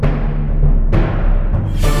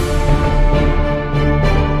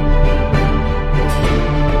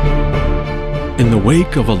In the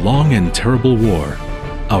wake of a long and terrible war,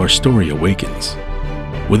 our story awakens,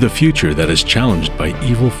 with a future that is challenged by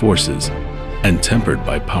evil forces and tempered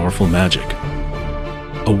by powerful magic.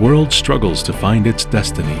 A world struggles to find its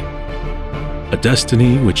destiny, a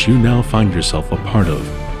destiny which you now find yourself a part of,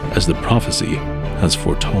 as the prophecy has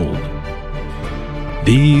foretold.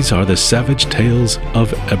 These are the savage tales of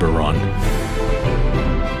Eberron.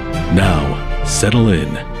 Now, settle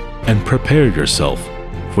in and prepare yourself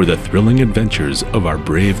for the thrilling adventures of our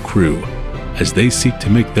brave crew as they seek to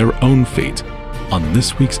make their own fate on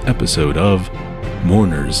this week's episode of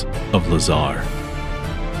Mourners of Lhazaar.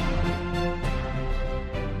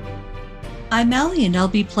 I'm Allie, and I'll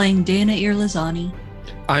be playing Dana Irlizani.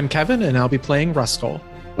 I'm Kevin, and I'll be playing Ruskull.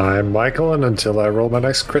 I'm Michael, and until I roll my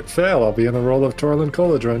next crit fail, I'll be in the role of Torlin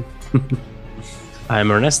Coladrin. I'm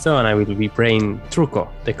Ernesto, and I will be playing Truco,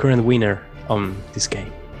 the current winner on this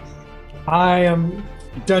game. I am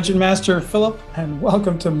Dungeon Master Philip, and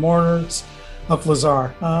welcome to Mourners of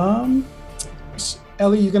Lhazaar.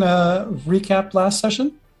 Ellie, you gonna recap last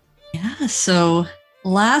session? Yeah, so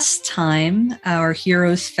last time our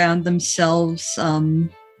heroes found themselves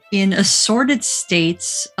in assorted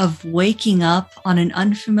states of waking up on an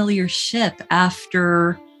unfamiliar ship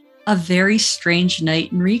after a very strange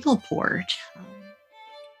night in Regalport.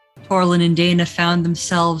 Torlin and Dana found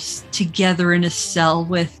themselves together in a cell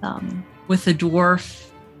with a dwarf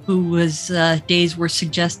whose days were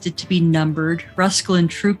suggested to be numbered. Ruskull and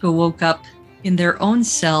Truco woke up in their own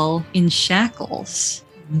cell in shackles,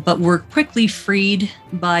 but were quickly freed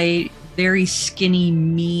by very skinny,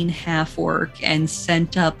 mean half-orc and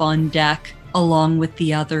sent up on deck along with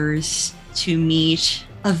the others to meet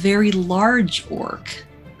a very large orc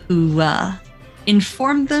who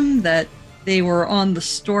informed them that they were on the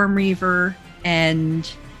Stormreaver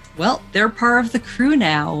and, well, they're part of the crew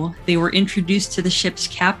now. They were introduced to the ship's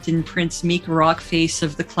captain, Prince Meek Rockface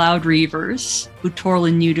of the Cloud Reavers, who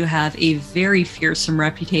Torlin knew to have a very fearsome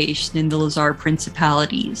reputation in the Lhazaar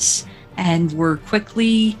Principalities, and were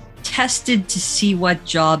quickly tested to see what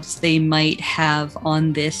jobs they might have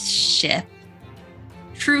on this ship.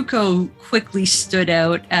 Truco quickly stood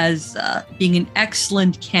out as being an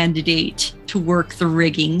excellent candidate to work the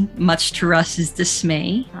rigging, much to Russ's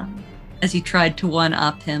dismay, as he tried to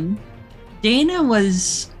one-up him. Dana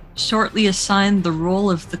was shortly assigned the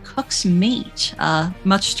role of the cook's mate,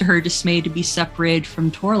 much to her dismay to be separated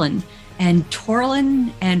from Torlin. And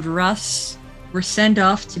Torlin and Russ were sent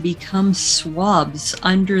off to become swabs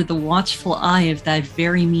under the watchful eye of that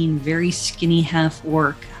very mean, very skinny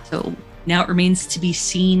half-orc. So now it remains to be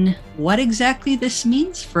seen what exactly this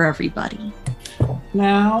means for everybody.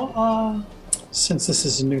 Now, since this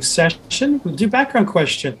is a new session, we'll do background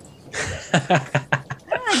question.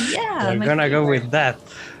 We're gonna go with that.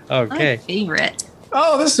 Okay. My favorite.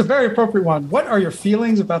 Oh, this is a very appropriate one. What are your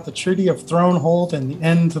feelings about the Treaty of Thronehold and the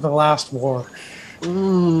end to the last war?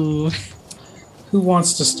 Ooh. Who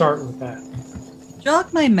wants to start with that?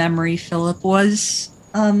 Jog my memory, Philip, was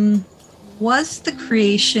the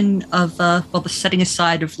creation of, the setting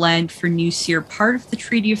aside of land for New Seer part of the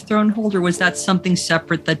Treaty of Thronehold, or was that something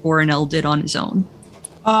separate that Borinel did on his own?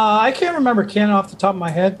 I can't remember canon off the top of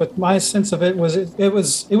my head, but my sense of it was it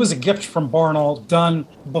was a gift from Borinel done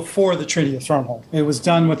before the Treaty of Thronehold. It was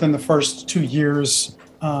done within the first 2 years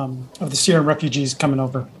of the Seeran refugees coming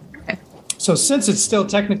over. Okay. So since it's still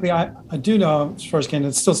technically, I do know as far as canon,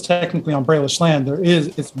 it's still technically on Braelish land.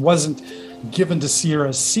 It wasn't given to Seer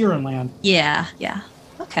as Seeran land. Yeah.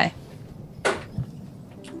 Okay.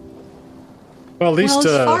 Well, at least...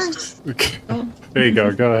 Well, there you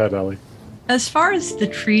go. Go ahead, Ellie. As far as the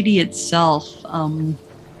treaty itself,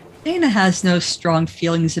 Dana has no strong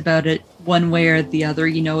feelings about it one way or the other.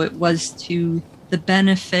 You know, it was to the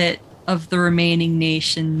benefit of the remaining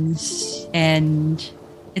nations, and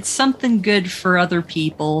it's something good for other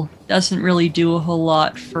people. Doesn't really do a whole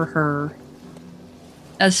lot for her.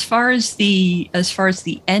 As far as the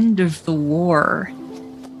end of the war,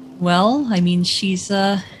 well, I mean, she's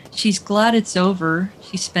glad it's over.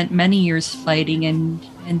 She spent many years fighting,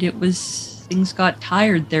 and it was, things got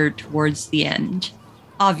tired there towards the end.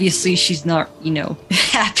 Obviously, she's not,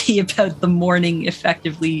 happy about the mourning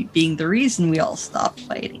effectively being the reason we all stopped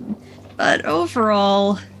fighting. But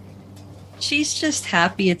overall, she's just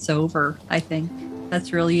happy it's over, I think.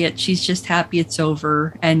 That's really it. She's just happy it's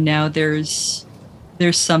over, and now there's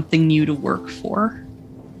something new to work for.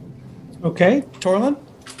 Okay, Torlin?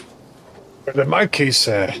 But in my case,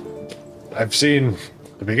 I've seen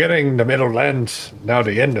the beginning, the middle, and now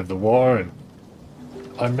the end of the war, and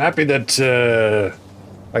I'm happy that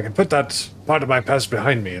I can put that part of my past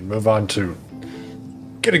behind me and move on to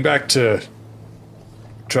getting back to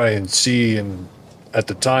try and see, and at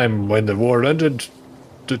the time when the war ended,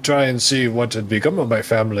 to try and see what had become of my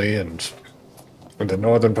family and in the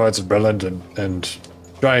northern parts of Breland, and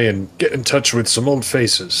try and get in touch with some old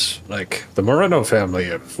faces, like the Moreno family,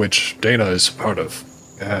 of which Dana is a part of.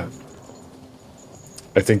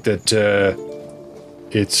 I think that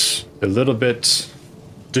it's a little bit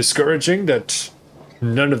discouraging that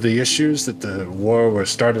none of the issues that the war was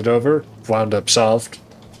started over wound up solved.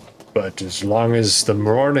 But as long as the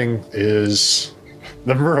mourning is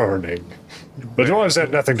the mourning, but the wars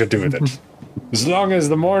had nothing to do with it. As long as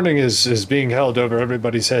the mourning is being held over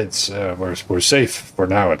everybody's heads, we're safe for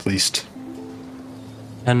now, at least.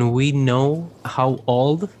 And we know how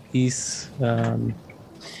old is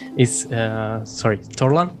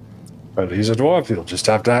Torlan? But he's a dwarf. You'll just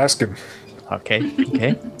have to ask him. Okay.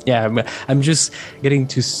 Yeah, I'm just getting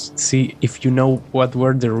to see if you know what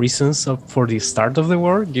were the reasons for the start of the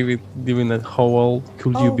war, given that how old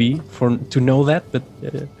could you be to know that? But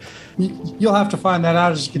you'll have to find that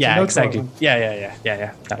out as you get to know exactly. Torlan.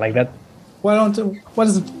 Yeah. I like that. Why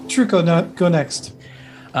doesn't Truco go next?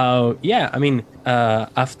 I mean,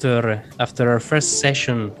 after our first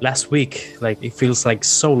session last week, like it feels like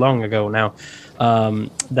so long ago now,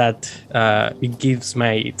 that it gives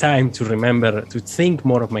my time to remember to think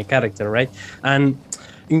more of my character, right? And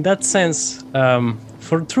in that sense,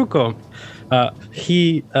 for Truco,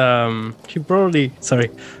 he probably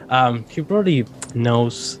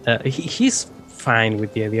knows he's fine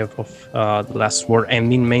with the idea of the last war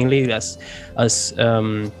ending, mainly as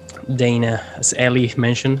Dana, as Ellie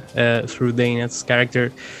mentioned through Dana's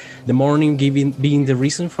character. The mourning being the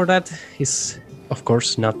reason for that is, of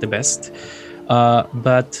course, not the best.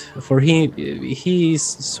 But for him, he is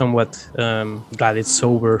somewhat glad it's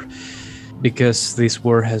over, because this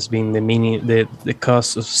war has been the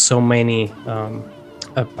cause of so many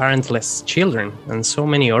parentless children and so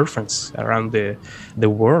many orphans around the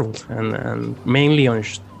world, and mainly on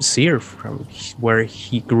Seer, from where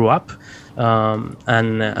he grew up,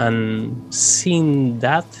 and seeing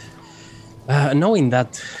that, knowing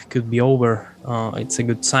that could be over, it's a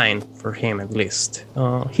good sign for him, at least.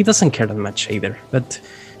 He doesn't care that much either, but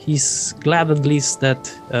he's glad at least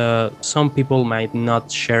that some people might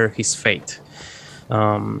not share his fate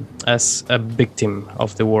as a victim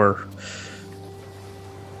of the war.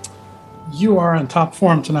 You are on top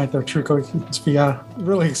form tonight, though, Truco. You must be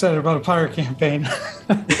really excited about a pirate campaign.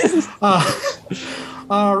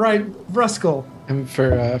 All right, Ruskell. And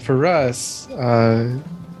for Russ,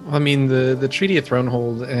 I mean, the Treaty of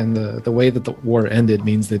Thronehold and the way that the war ended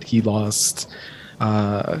means that he lost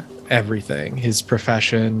everything. His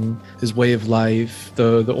profession, his way of life,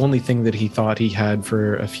 the only thing that he thought he had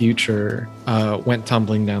for a future went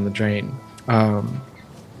tumbling down the drain.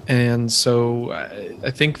 And so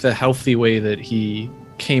I think the healthy way that he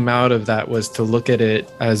came out of that was to look at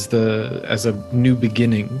it as a new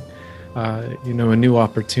beginning, a new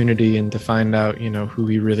opportunity, and to find out, who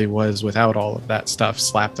he really was without all of that stuff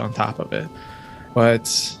slapped on top of it. But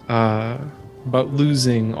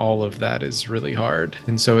losing all of that is really hard.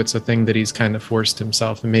 And so it's a thing that he's kind of forced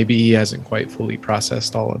himself, and maybe he hasn't quite fully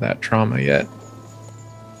processed all of that trauma yet.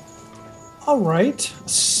 All right.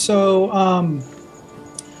 So,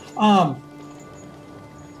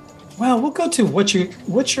 well, we'll go to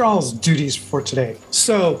what's your all's duties for today.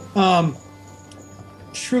 So,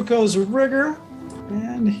 Truco's rigor,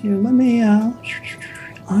 and here, let me, I'm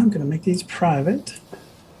going to make these private.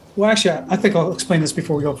 Well, actually, I think I'll explain this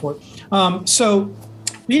before we go for it. So,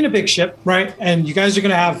 being a big ship, right, and you guys are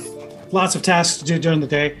going to have lots of tasks to do during the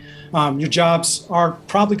day. Your jobs are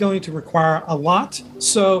probably going to require a lot.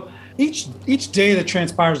 So, each day that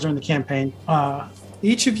transpires during the campaign,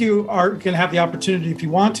 each of you are going to have the opportunity, if you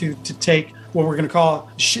want to take what we're going to call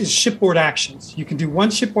shipboard actions. You can do one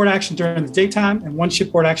shipboard action during the daytime and one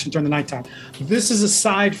shipboard action during the nighttime. This is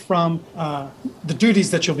aside from the duties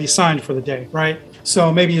that you'll be assigned for the day, right?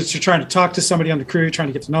 So maybe you're trying to talk to somebody on the crew, trying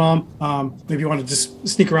to get to know them. Maybe you want to just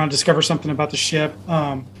sneak around, discover something about the ship.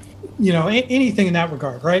 Anything in that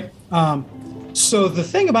regard, right? So the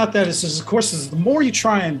thing about that is of course, the more you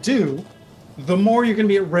try and do, the more you're going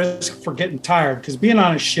to be at risk for getting tired, because being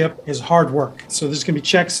on a ship is hard work. So there's going to be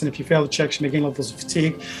checks, and if you fail the checks, you may gain levels of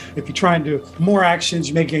fatigue. If you try and do more actions,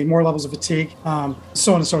 you may gain more levels of fatigue,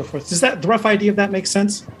 so on and so forth. Does that, the rough idea of that make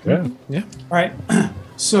sense? Yeah. All right.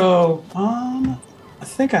 So I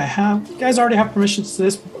think you guys already have permissions to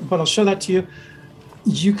this, but I'll show that to you.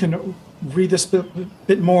 You can read this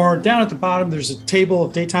bit more. Down at the bottom, there's a table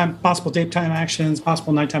of possible daytime actions,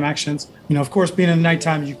 possible nighttime actions. Of course, being in the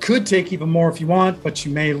nighttime, you could take even more if you want, but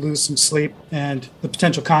you may lose some sleep and the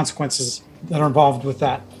potential consequences that are involved with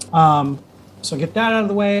that. So get that out of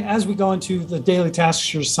the way as we go into the daily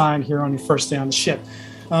tasks you're assigned here on your first day on the ship.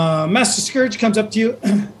 Master Scourge comes up to you,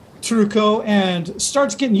 Truco, and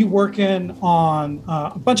starts getting you working on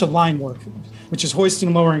a bunch of line work, which is hoisting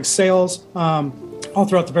and lowering sails all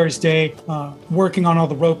throughout the various day, working on all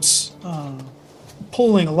the ropes,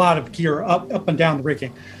 pulling a lot of gear up and down the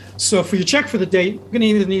rigging. So for your check for the day, you're going to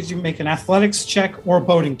either need to make an athletics check or a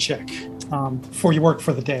boating check for your work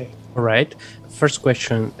for the day. All right. First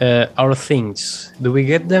question: our things. Do we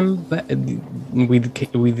get them? We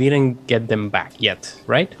didn't get them back yet,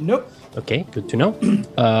 right? Nope. Okay, good to know.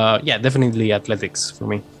 Yeah, definitely athletics for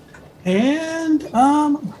me. And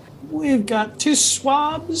we've got 2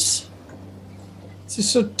 swabs.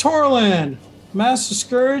 So Torlin, Master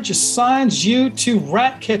Scourge assigns you to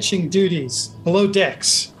rat catching duties below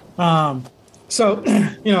decks. So,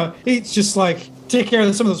 he's just like, take care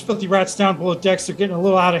of some of those filthy rats down below decks. They're getting a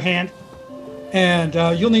little out of hand. And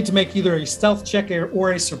you'll need to make either a stealth check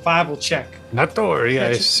or a survival check. Not to worry,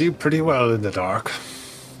 I see pretty well in the dark.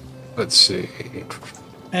 Let's see.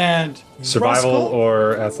 And Survival Ruskell,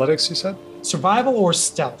 or athletics, you said? survival or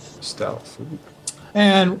stealth. Stealth. Ooh.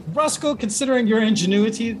 And Ruskell, considering your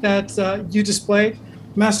ingenuity that you displayed,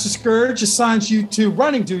 Master Scourge assigns you to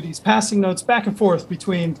running duties, passing notes back and forth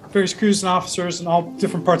between various crews and officers and all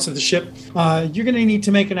different parts of the ship. You're going to need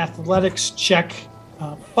to make an athletics check,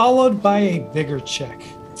 followed by a vigor check.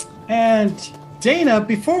 And Dana,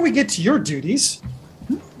 before we get to your duties,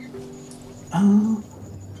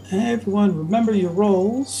 everyone remember your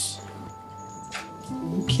roles.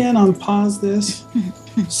 You can unpause this.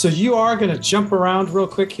 So you are going to jump around real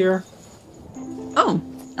quick here. Oh,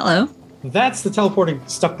 hello. That's the teleporting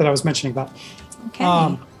stuff that I was mentioning about.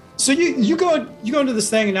 Okay. So you go into this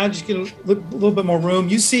thing, and now just get a little bit more room.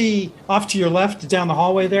 You see off to your left down the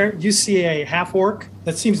hallway there, you see a half orc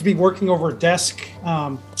that seems to be working over a desk,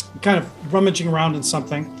 kind of rummaging around in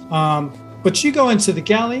something. But you go into the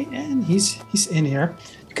galley, and he's in here.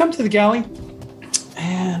 You come to the galley,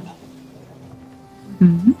 and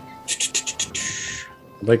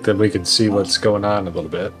I'd like that we can see what's going on a little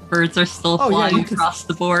bit. Birds are still Oh, yeah, flying you can- across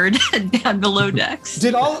the board and down below decks.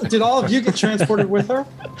 did all of you get transported with her?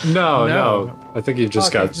 No. I think you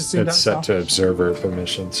just Okay, got just do it that set stuff. to observer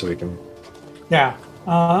permission so we can... Yeah.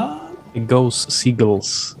 It goes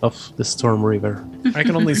seagulls of the Storm River. I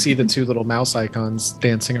can only see the 2 little mouse icons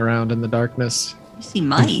dancing around in the darkness. You see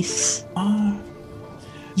mice.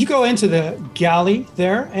 You go into the galley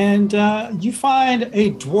there, and you find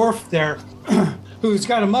a dwarf there who's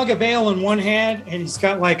got a mug of ale in one hand, and he's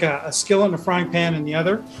got like a skillet and a frying pan in the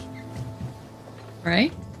other.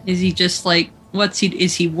 Right? Is he just like,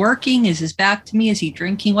 is he working? Is his back to me? Is he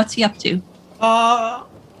drinking? What's he up to?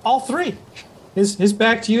 All 3. His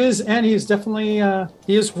back to you is, and he is definitely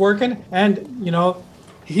he is working, and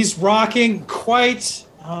he's rocking quite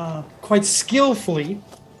skillfully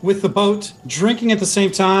with the boat, drinking at the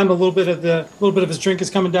same time. A little bit of his drink is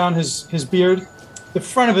coming down his beard. The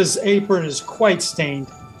front of his apron is quite stained.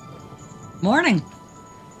 Morning.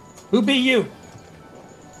 Who be you?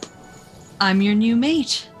 I'm your new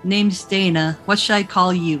mate. Name's Dana. What should I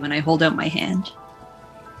call you? And I hold out my hand.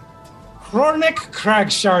 Krornik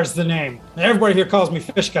Kragshar's the name. Everybody here calls me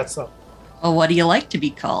Fish Guts, though. Well, what do you like to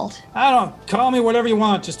be called? I don't call me whatever you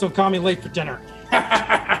want. Just don't call me late for dinner.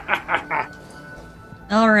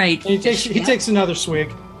 All right. And he takes another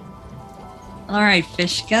swig. All right,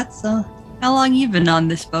 Fish Guts. How long you been on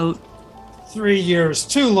this boat? 3 years,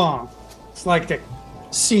 too long. It's like they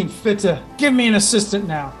seem fit to give me an assistant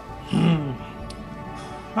now.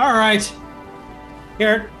 All right.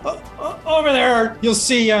 Here, over there, you'll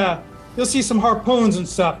see some harpoons and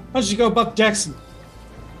stuff. Why don't you go above decks and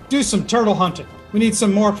do some turtle hunting? We need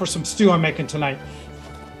some more for some stew I'm making tonight.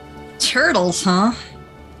 Turtles, huh?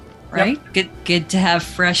 Right? Good to have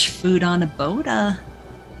fresh food on a boat.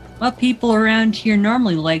 What people around here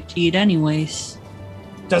normally like to eat anyways?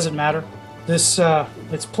 Doesn't matter. This,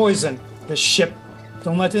 it's poison. This ship.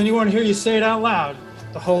 Don't let anyone hear you say it out loud.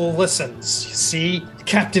 The hull listens. You see? The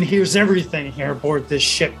captain hears everything here aboard this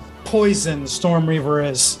ship. Poison, the Storm Reaver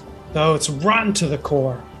is. Though it's rotten to the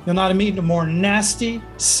core. You'll not meet a more nasty,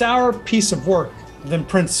 sour piece of work than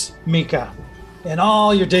Prince Mika. In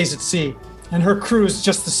all your days at sea. And her crew is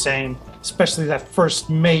just the same. Especially that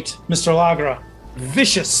first mate, Mr. Lagra.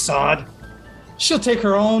 Vicious sod. She'll take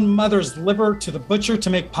her own mother's liver to the butcher to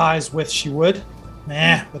make pies with, she would.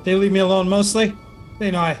 But they leave me alone mostly.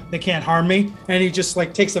 They know they can't harm me. And he just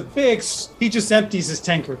takes he just empties his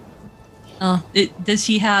tankard. Does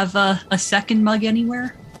he have a second mug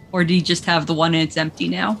anywhere? Or do you just have the one and it's empty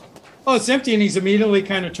now? oh, it's empty, and he's immediately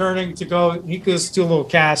kind of turning to go. He goes to a little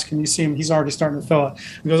cask, and you see him. He's already starting to fill it.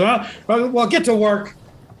 He goes, oh, well, get to work.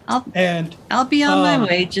 I'll And be on my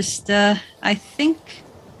way. Just I think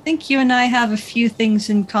you and I have a few things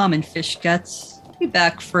in common, Fish Guts. Be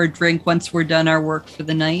back for a drink once we're done our work for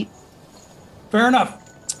the night. fair enough.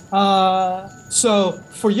 So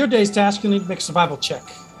for your day's task, you need to make a survival check.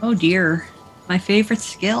 Oh dear, my favorite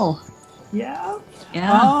skill. Yeah.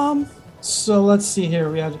 Yeah. So let's see here.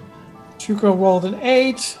 We had Truco rolled an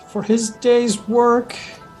 8 for his day's work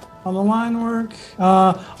on the line work.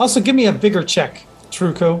 Also, give me a bigger check,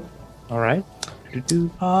 Truco. All right.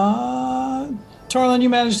 Torlin, you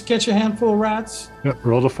managed to catch a handful of rats. Yep,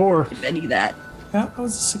 rolled a 4. Any that. Yeah, that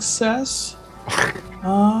was a success.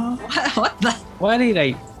 What the? Why did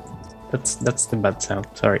I? That's the bad sound.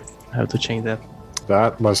 Sorry, I have to change that.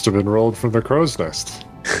 That must have been rolled from the crow's nest.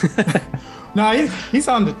 No, he's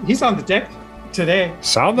on the deck today.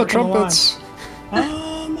 Sound the Working the trumpets.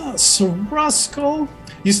 So Ruskell,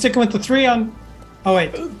 you sticking with the 3 on? Oh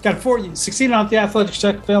wait, got 4. You succeeded on the athletics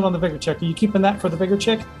check, failed on the vigor check. Are you keeping that for the vigor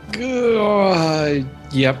check?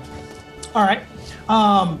 Yep. All right.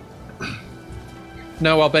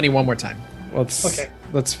 No, I'll Benny one more time. Okay.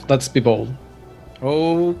 Let's be bold.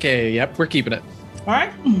 Okay. Yep, we're keeping it. All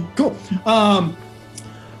right. Cool.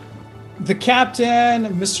 The captain,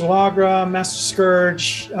 Mr. Lagra, Master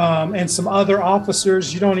Scourge, and some other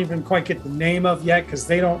officers you don't even quite get the name of yet because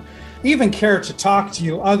they don't even care to talk to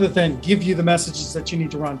you other than give you the messages that you need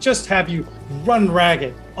to run. Just have you run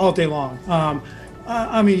ragged all day long.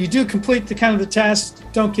 I mean, you do complete the kind of the test.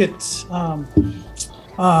 Don't get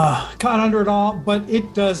caught under it all, but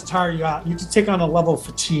it does tire you out. You can take on a level of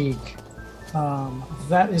fatigue.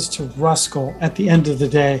 That is to Ruskell at the end of the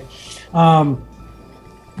day.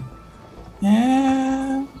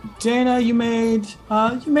 Yeah, Dana, you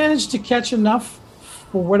managed to catch enough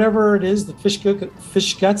for whatever it is that Fish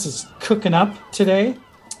Guts is cooking up today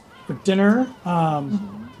for dinner.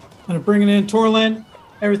 And bringing in Torlin.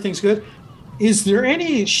 Everything's good. Is there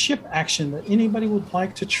any ship action that anybody would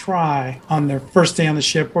like to try on their first day on the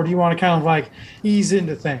ship, or do you want to kind of like ease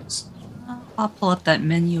into things? I'll pull up that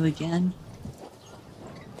menu again.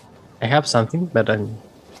 I have something, but I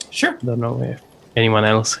Sure. don't know if anyone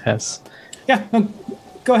else has. Yeah. No,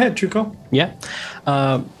 go ahead, Truco. Yeah.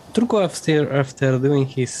 Truco, after doing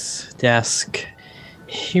his task,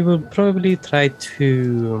 he will probably try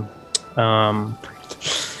to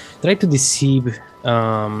deceive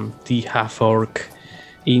the half orc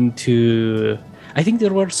into. I think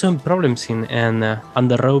there were some problems on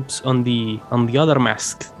the ropes on the other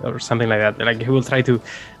mask or something like that. Like he will try to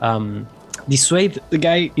dissuade the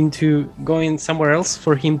guy into going somewhere else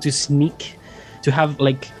for him to sneak, to have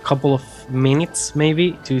like a couple of minutes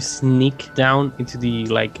maybe to sneak down into the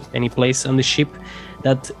like any place on the ship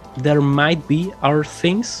that there might be our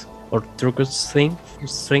things or Truco's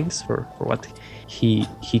things for what he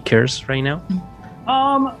cares right now.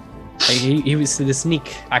 He was the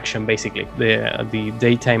sneak action basically, the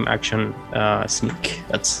daytime action sneak.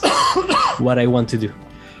 That's what I want to do.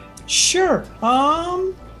 Sure.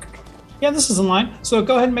 Yeah, this is in line. So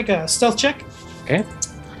go ahead and make a stealth check, Okay.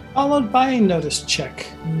 followed by a notice check.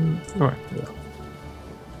 All right.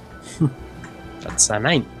 That's a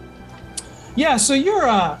 9. Yeah, so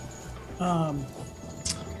you're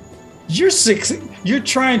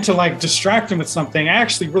trying to like distract him with something.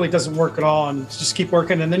 Actually, really doesn't work at all, and just keep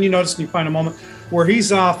working. And then you notice and you find a moment where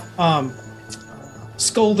he's off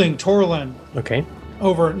scolding Torlin Okay.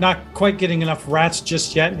 over not quite getting enough rats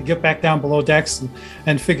just yet, and to get back down below decks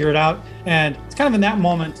and figure it out. And it's kind of in that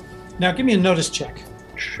moment. Now, give me a notice check.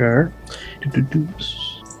 Sure.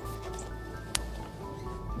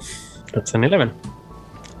 That's an 11.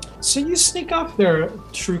 So you sneak off there,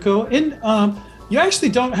 Truco, and you actually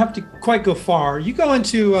don't have to quite go far. You go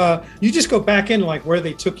into, you just go back in like where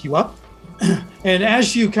they took you up, and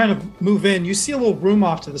as you kind of move in, you see a little room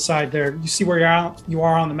off to the side there. You see where you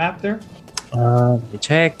are on the map there. Let me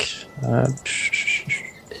check.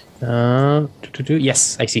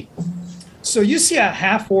 Yes, I see. So you see a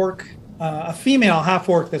half orc, a female half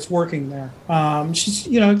orc that's working there.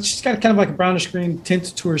 She's got kind of like a brownish green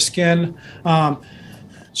tint to her skin.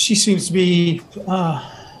 She seems to be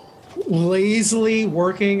lazily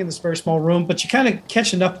working in this very small room, but you kind of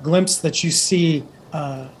catch enough glimpse that you see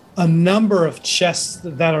a number of chests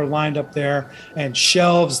that are lined up there and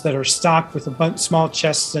shelves that are stocked with a bunch small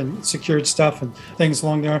chests and secured stuff and things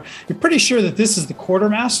along there. You're pretty sure that this is the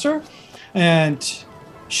quartermaster, and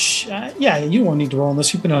yeah, you won't need to roll on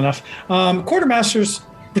this. You've been enough. Quartermasters,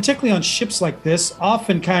 particularly on ships like this,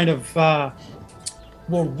 often kind of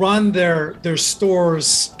will run their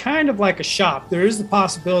stores kind of like a shop. There is the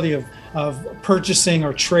possibility of purchasing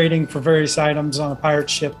or trading for various items on a pirate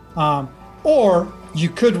ship, or you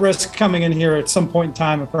could risk coming in here at some point in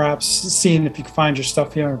time and perhaps seeing if you can find your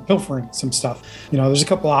stuff here and pilfering some stuff. There's a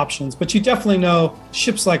couple options, but you definitely know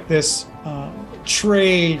ships like this,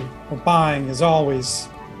 trade or buying is always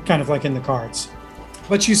kind of like in the cards.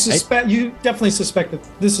 But you definitely suspect that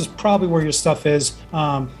this is probably where your stuff is.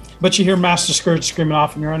 But you hear Master Scourge screaming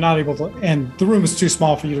off, and you're not able to, and the room is too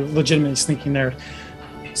small for you to legitimately sneak in there.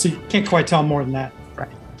 So you can't quite tell more than that. Right.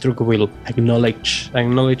 Truco will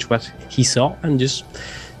acknowledge what he saw and just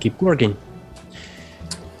keep working.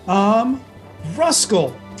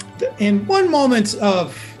 Ruskell, in one moment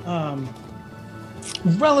of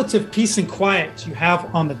relative peace and quiet you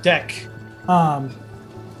have on the deck,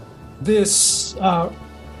 this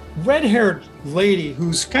red-haired lady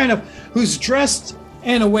who's dressed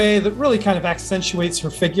in a way that really kind of accentuates her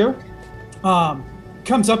figure,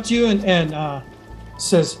 comes up to you and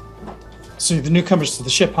says, "So you're the newcomers to the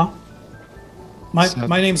ship, huh?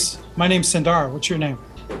 My name's Sandara. What's your name?"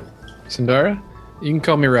 Sandara? You can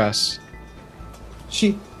call me Russ.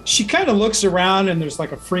 She kind of looks around, and there's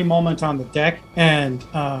like a free moment on the deck, and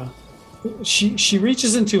she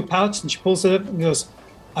reaches into a pouch and she pulls it up and goes,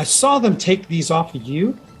 "I saw them take this off of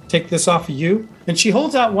you, and she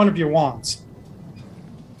holds out one of your wands.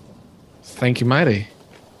 Thank you, mighty.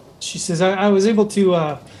 She says, I was able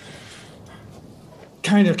to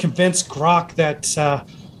kind of convince Grok that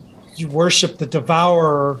you worship the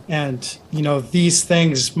Devourer, and these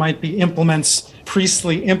things might be implements,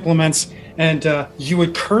 priestly implements, and you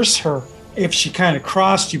would curse her if she kind of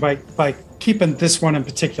crossed you by keeping this one in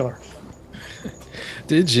particular."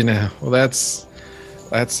 Did you know? Well, that's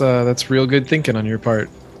real good thinking on your part.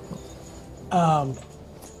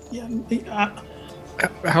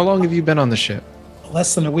 How long have you been on the ship?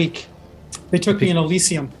 Less than a week. They took me in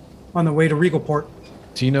Elysium on the way to Regalport.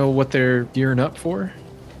 Do you know what they're gearing up for?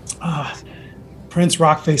 Prince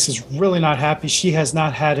Rockface is really not happy. She has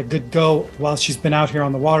not had a good go while she's been out here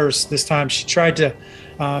on the waters this time. She tried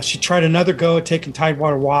another go at taking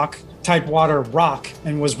Tidewater Rock,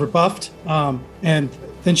 and was rebuffed. And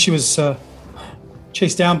then she was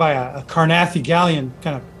chased down by a Carnathi galleon,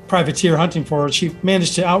 kind of privateer hunting for her. She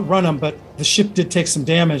managed to outrun him, but the ship did take some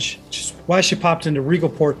damage, which is why she popped into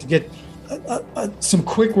Regalport to get some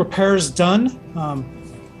quick repairs done. All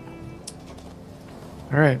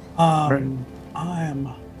right.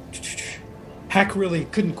 Hack really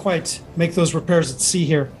couldn't quite make those repairs at sea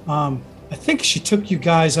here. I think she took you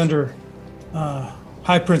guys under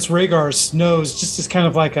High Prince Rhaegar's nose, just as kind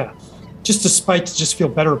of like a spite to just feel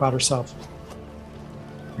better about herself.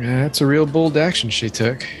 Yeah, that's a real bold action she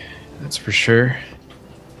took. That's for sure.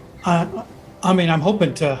 I'm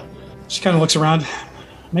hoping to. She kind of looks around,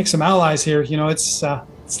 make some allies here. It's not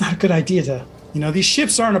a good idea to. These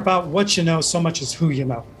ships aren't about what you know so much as who you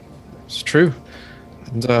know. It's true.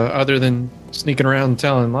 And other than sneaking around and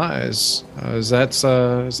telling lies, is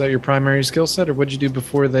that your primary skill set, or what'd you do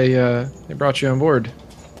before they brought you on board?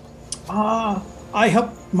 I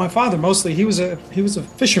helped my father mostly. He was a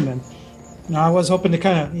fisherman. I was hoping to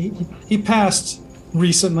kind of. He passed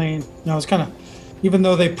recently. And, I was kind of, even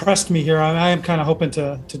though they pressed me here, I am kind of hoping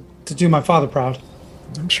to do my father proud.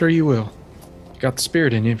 I'm sure you will. You got the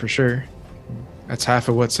spirit in you for sure. That's half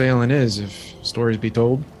of what sailing is, if stories be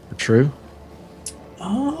told are true.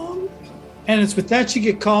 And it's with that you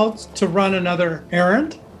get called to run another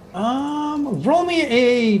errand. Roll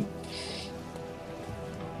me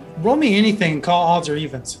anything. Call odds or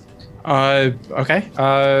evens. Okay.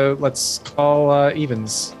 Let's call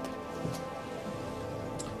evens.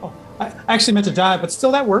 Oh, I actually meant to die, but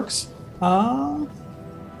still that works.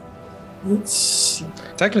 Let's see.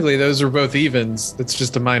 Technically, those are both evens. It's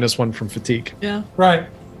just a -1 from fatigue. Yeah. Right.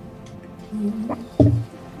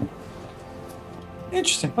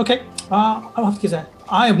 Interesting. Okay. I'll have to get that.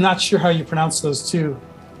 I am not sure how you pronounce those two.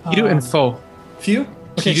 You and Fo. Few?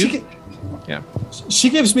 Okay. Yeah. She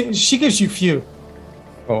gives you few.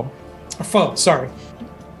 Oh. Or foe, sorry.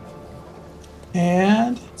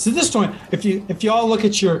 And so this one, if you all look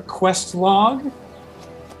at your quest log,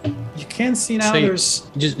 you can see now there's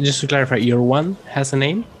just to clarify, your one has a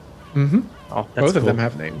name? Mm-hmm. Oh, that's both cool. of them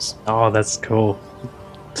have names. Oh, that's cool.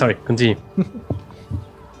 Sorry, continue.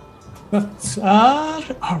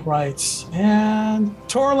 all right. And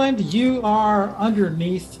Torland, you are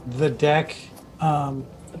underneath the deck.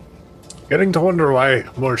 Getting to wonder why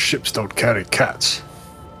more ships don't carry cats.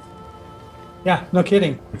 Yeah, no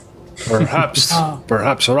kidding. Perhaps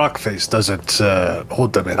Rockface doesn't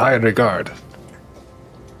hold them in high regard.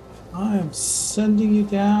 I am sending you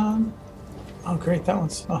down. Oh, great. That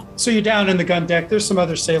one's. Oh. So you're down in the gun deck. There's some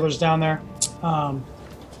other sailors down there.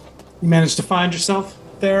 You managed to find yourself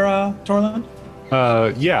there, Torland?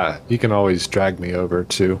 Yeah, you can always drag me over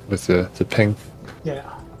too with the ping. Yeah.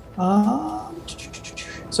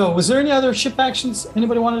 So was there any other ship actions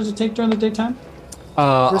anybody wanted to take during the daytime?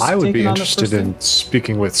 I would be taking on the interested first in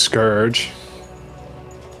speaking with Scourge.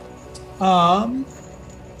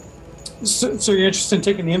 So you're interested in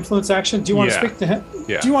taking the influence action? Do you want to Yeah. speak to him?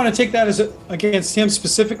 Yeah. Do you want to take that as against him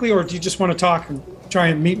specifically, or do you just want to talk and try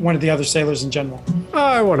and meet one of the other sailors in general?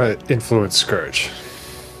 I want to influence Scourge.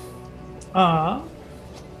 All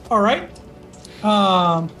right.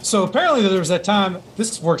 So apparently there was that time.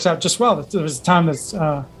 This works out just well. There was a time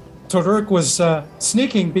that Todoric was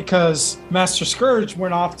sneaking because Master Scourge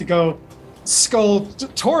went off to go scold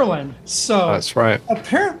Torlin. So That's right.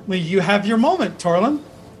 apparently you have your moment, Torlin.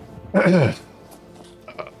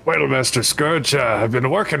 Well, Master Scourge, I've been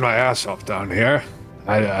working my ass off down here.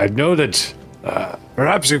 I know that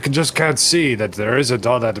perhaps you just can't see that there isn't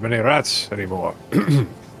all that many rats anymore.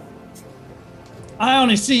 I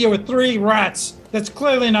only see you with 3 rats. That's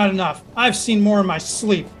clearly not enough. I've seen more in my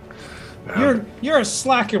sleep. You're a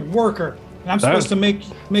slacker worker, and I'm supposed to make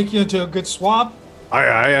you into a good swab.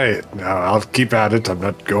 I'll keep at it. I'm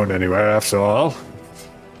not going anywhere after all.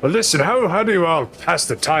 But listen, how do you all pass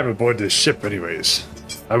the time aboard this ship anyways?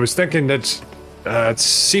 I was thinking that it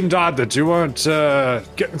seemed odd that you weren't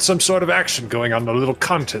getting some sort of action going on the little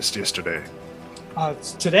contest yesterday.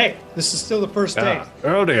 It's today. This is still the first day.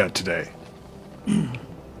 Earlier today.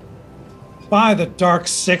 By the Dark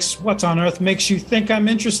Six, what on earth makes you think I'm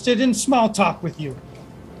interested in small talk with you?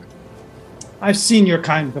 I've seen your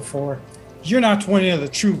kind before. You're not one of the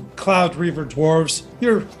true Cloud Reaver dwarves.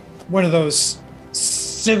 You're one of those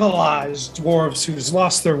civilized dwarves who's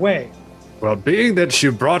lost their way. Well, being that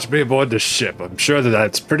you brought me aboard the ship, I'm sure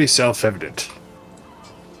that's pretty self-evident.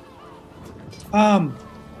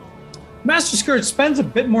 Master Scourge spends a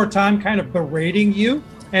bit more time kind of berating you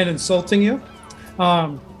and insulting you.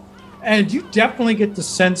 And you definitely get the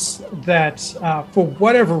sense that for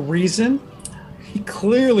whatever reason, he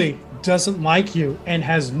clearly doesn't like you and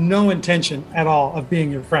has no intention at all of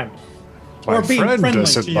being your friend. My or being friend friendly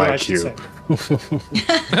doesn't to you, I like should you. say.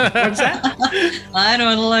 What's that? I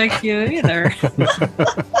don't like you either.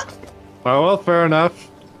 Well, fair enough.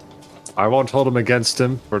 I won't hold him against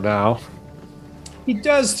him for now. He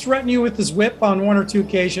does threaten you with his whip on 1 or 2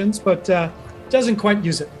 occasions, but doesn't quite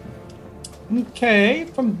use it. Okay,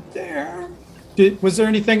 from there, was there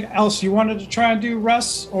anything else you wanted to try and do,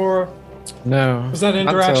 Russ, or No. was that not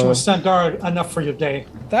interaction so- with Sandara enough for your day?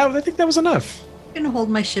 I think that was enough. I'm gonna hold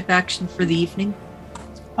my ship action for the evening.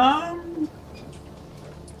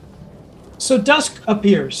 So dusk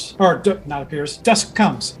appears, or not appears. Dusk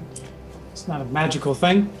comes. It's not a magical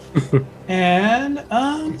thing, and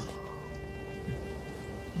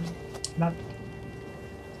not.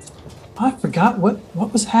 I forgot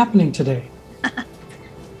what was happening today.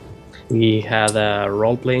 We had a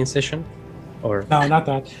role-playing session, or No, not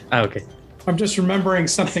that. okay. I'm just remembering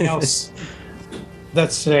something else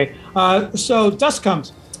that's today. So dusk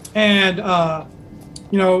comes, and at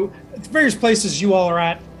various places you all are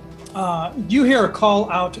at, you hear a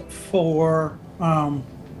call out for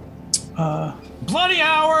bloody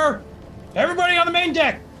hour. Everybody on the main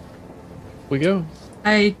deck. We go.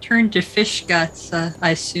 I turned to Fish Guts. I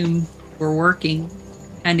assume we're working.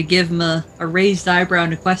 Kind of give him a raised eyebrow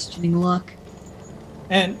and a questioning look.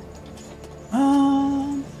 And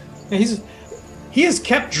he has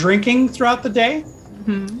kept drinking throughout the day.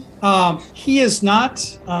 He is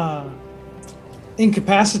not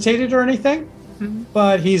incapacitated or anything,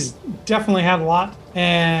 but he's definitely had a lot.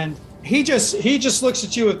 And he just looks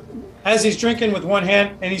at you as he's drinking with one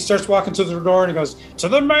hand, and he starts walking to the door and he goes, "To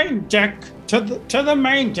the main deck, to the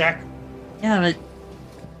main deck." Yeah, but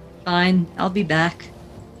fine. I'll be back.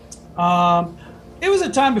 It was a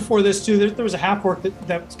time before this too. There was a half orc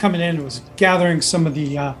that was coming in and was gathering some of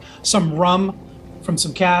the some rum from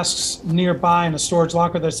some casks nearby in a storage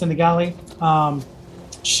locker that's in the galley.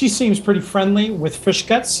 She seems pretty friendly with Fish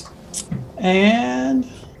Guts, and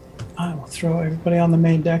I will throw everybody on the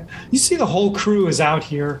main deck. You see, the whole crew is out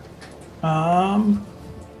here, and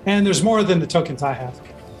there's more than the tokens I have.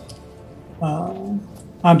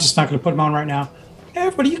 I'm just not going to put them on right now.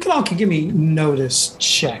 Everybody, you can all give me notice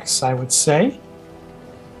checks, I would say.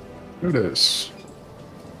 Here it is.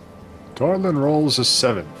 Dorlin rolls a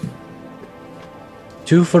 7.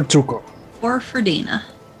 2 for Truco. Or for Dana.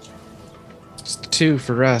 Just 2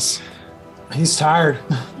 for us. He's tired.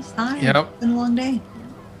 It's fine. Yep. It's been a long day.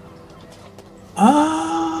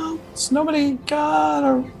 Has nobody got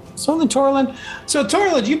a So then, Torlin. So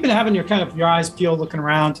Torlin, you've been having your eyes peeled, looking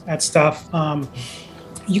around at stuff.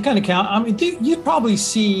 You kind of count. I mean, you probably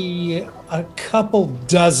see a couple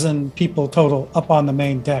dozen people total up on the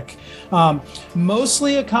main deck.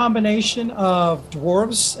 Mostly a combination of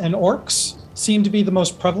dwarves and orcs seem to be the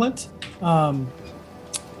most prevalent.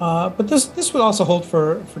 But this would also hold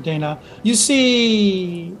for Dana. You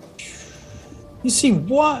see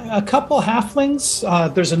a couple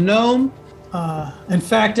halflings. There's a gnome. In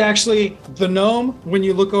fact, actually, the gnome, when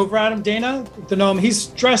you look over at him, Dana, the gnome, he's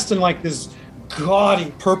dressed in like this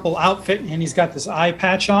gaudy purple outfit, and he's got this eye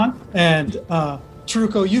patch on. And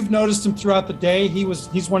Truco, you've noticed him throughout the day.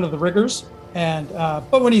 He's one of the riggers. And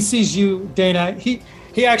but when he sees you, Dana, he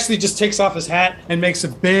actually just takes off his hat and makes a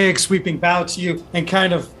big sweeping bow to you and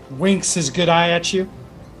kind of winks his good eye at you.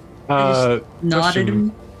 Nodded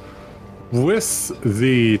him. With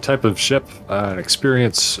the type of ship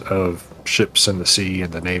experience of ships in the sea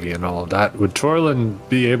and the Navy and all of that, would Torlin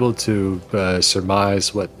be able to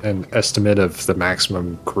surmise what an estimate of the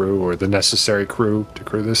maximum crew or the necessary crew to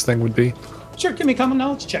crew this thing would be? Sure, give me a common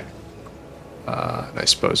knowledge check. And I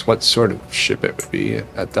suppose what sort of ship it would be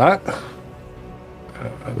at that.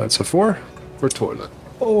 That's a 4 for Torlin.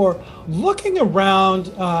 Or looking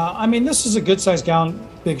around, I mean, this is a good-sized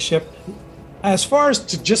big ship. As far as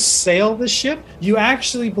to just sail the ship, you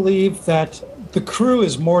actually believe that the crew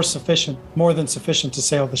is more than sufficient to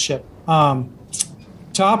sail the ship. To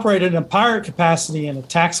operate in a pirate capacity and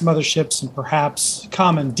attack some other ships and perhaps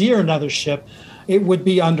commandeer another ship, it would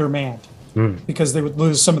be undermanned because they would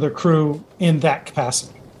lose some of their crew in that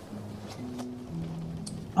capacity.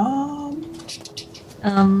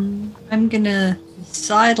 I'm gonna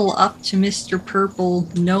sidle up to Mr. Purple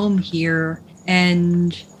Gnome here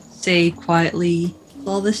and say quietly,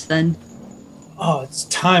 all this then. Oh, it's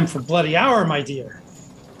time for bloody hour, my dear.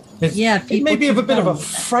 It may be a bit of a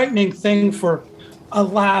frightening thing for a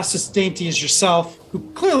lass as dainty as yourself, who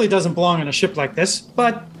clearly doesn't belong on a ship like this,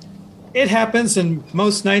 but it happens, and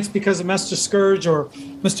most nights, because of Master Scourge or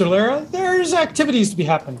Mr. Lara, there's activities to be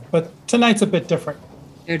happening, but tonight's a bit different.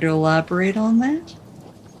 Care to elaborate on that?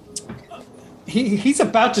 He's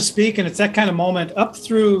about to speak, and it's that kind of moment up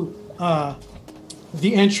through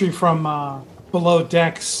the entry from below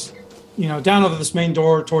decks, down over this main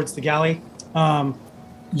door towards the galley.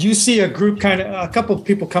 You see a couple of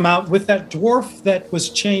people come out with that dwarf that was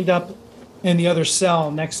chained up in the other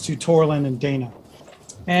cell next to Torlin and Dana.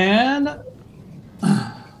 And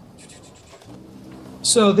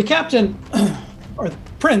so the captain, or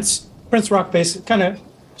Prince Rockface,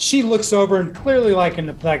 she looks over and clearly in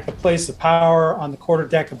the place of power on the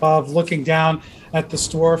quarterdeck above, looking down at this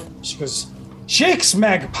dwarf. She goes, "Shakes,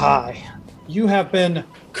 Magpie, you have been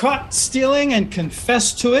caught stealing and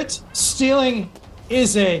confessed to it. Stealing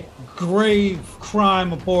is a grave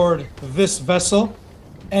crime aboard this vessel,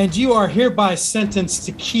 and you are hereby sentenced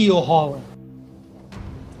to keel hauling.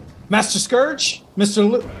 Master Scourge,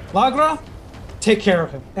 Mr. Lagra, take care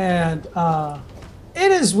of him." And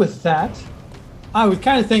it is with that, I would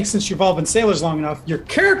kind of think, since you've all been sailors long enough, your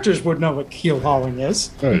characters would know what keel hauling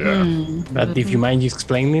is. Oh, yeah. But if you mind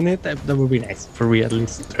explaining it, that would be nice for me at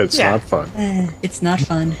least. It's not fun. It's not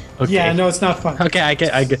fun. Okay. Yeah, no, it's not fun. Okay, I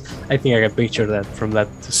think I can picture that from that.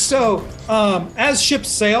 So, as ships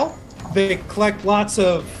sail, they collect lots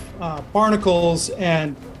of barnacles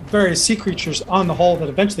and various sea creatures on the hull that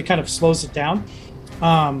eventually kind of slows it down.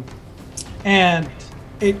 And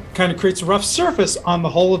it kind of creates a rough surface on the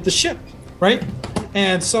hull of the ship, right?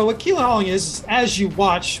 And so what keel hauling is, as you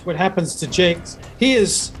watch what happens to Jake, he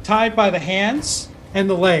is tied by the hands and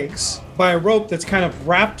the legs by a rope that's kind of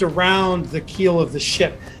wrapped around the keel of the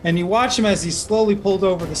ship. And you watch him as he's slowly pulled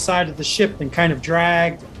over the side of the ship and kind of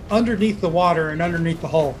dragged underneath the water and underneath the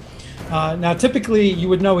hull. Now, typically, you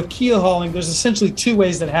would know with keel hauling, there's essentially two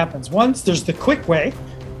ways that happens. One, there's the quick way,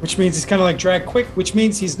 which means he's kind of like dragged quick, which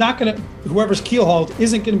means he's not going to, whoever's keel hauled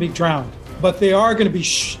isn't going to be drowned, but they are going to be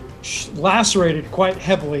lacerated quite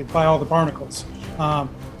heavily by all the barnacles.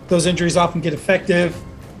 Those injuries often get effective.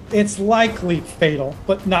 It's likely fatal,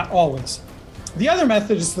 but not always. The other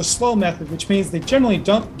method is the slow method, which means they generally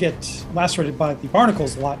don't get lacerated by the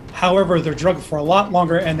barnacles a lot. However, they're drugged for a lot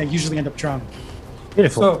longer, and they usually end up drowning.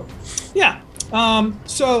 Beautiful. So, yeah.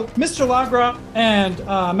 So Mr. Lagra and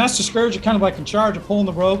Master Scourge are kind of like in charge of pulling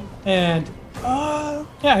the rope. And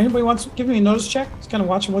anybody wants to give me a notice check? Just kind of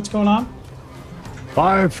watching what's going on.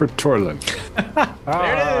 5 for Torlin.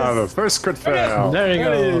 There it is. The first crit fail. There you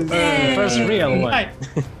go. Yay. First real one. Right.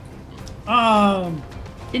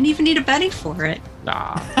 Didn't even need a betting for it.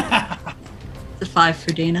 It's a 5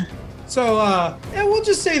 for Dana. So we'll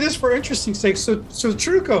just say this for interesting sake. So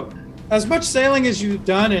Truco, as much sailing as you've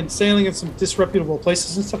done and sailing in some disreputable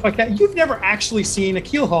places and stuff like that, you've never actually seen a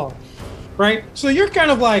keel haul, right? So you're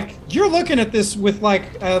kind of like, you're looking at this with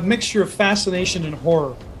like a mixture of fascination and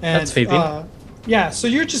horror. And, That's fitting. yeah, so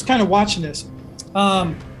you're just kind of watching this.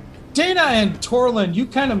 Dana and Torlin, you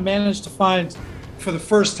kind of managed to find, for the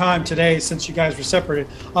first time today since you guys were separated,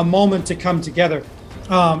 a moment to come together.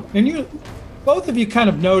 And you, both of you kind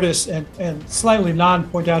of notice and slightly nod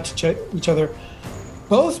and point out to each other.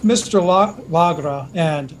 Both Mr. Lagra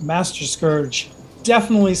and Master Scourge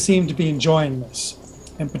definitely seem to be enjoying this.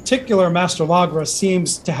 In particular, Master Lagra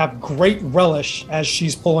seems to have great relish as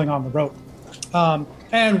she's pulling on the rope.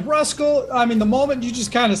 And Ruskell, I mean, the moment you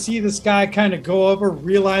just kind of see this guy kind of go over,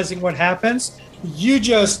 realizing what happens, you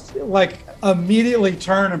just like immediately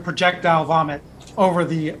turn and projectile vomit over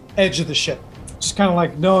the edge of the ship. Just kind of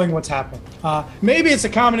like knowing what's happening. Maybe it's a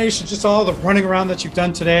combination of just all the running around that you've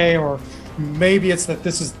done today, or maybe it's that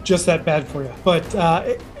this is just that bad for you. But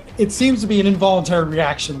it seems to be an involuntary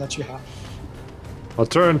reaction that you have. I'll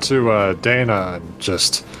turn to Dana and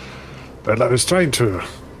just... Well, I was trying to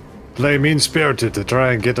play mean-spirited to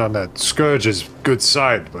try and get on that Scourge's good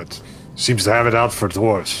side, but seems to have it out for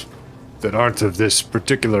dwarves that aren't of this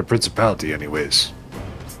particular principality anyways.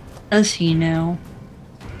 Does he know?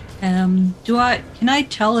 Can I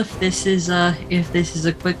tell if this is a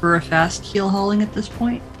quick or a fast keel hauling at this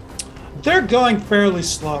point? They're going fairly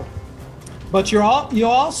slow, but you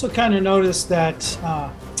also kind of notice that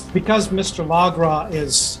because Mr. Lagra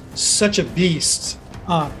is such a beast,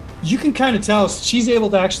 you can kind of tell she's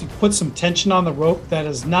able to actually put some tension on the rope that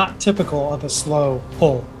is not typical of a slow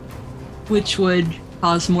pull. Which would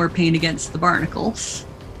cause more pain against the barnacles.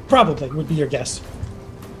 Probably would be your guess.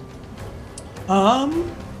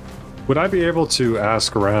 Would I be able to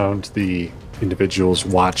ask around the individuals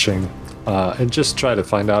watching and just try to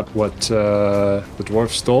find out what the dwarf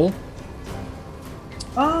stole?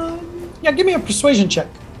 Yeah, give me a persuasion check.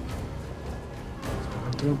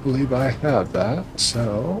 I don't believe I have that,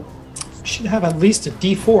 so... You should have at least a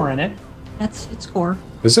D4 in it. It's core.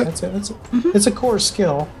 Is it? It's a core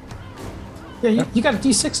skill. Yeah, you got a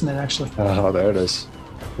D6 in it, actually. Oh, there it is.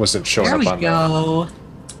 Wasn't showing There up we on go.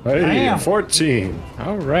 there. Hey, Damn. 14.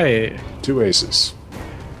 All right. 2 aces.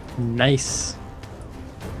 Nice.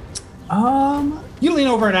 You lean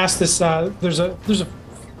over and ask this. There's a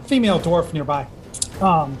female dwarf nearby,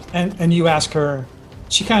 and you ask her.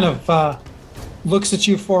 She kind of looks at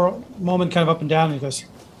you for a moment, kind of up and down, and goes,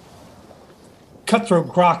 "Cutthroat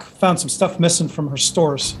Grok found some stuff missing from her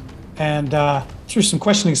stores, and through some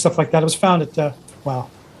questioning stuff like that, it was found at well,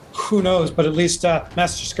 who knows? But at least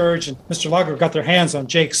Master Scourge and Mr. Lager got their hands on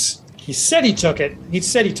Jake's. He said he took it. He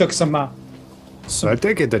said he took some. I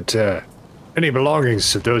take it that any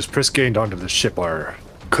belongings of those Priss gained onto the ship are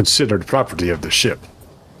considered property of the ship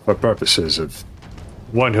for purposes of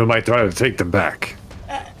one who might try to take them back.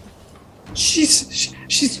 She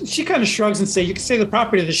kind of shrugs and say, you could say the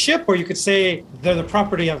property of the ship, or you could say they're the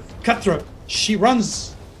property of Cutthroat. She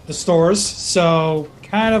runs the stores, so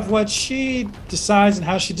kind of what she decides and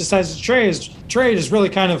how she decides to trade is really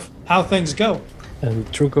kind of how things go. And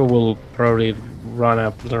Truco will probably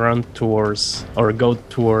run towards or go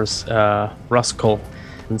towards Ruskell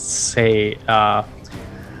and say, I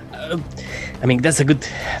mean, that's a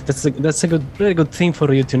really good thing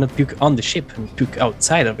for you to not puke on the ship and puke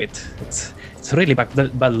outside of it. It's really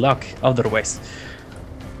bad luck otherwise.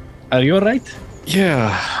 Are you alright?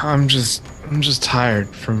 Yeah, I'm just tired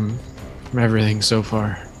from everything so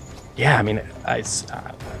far. Yeah, I mean,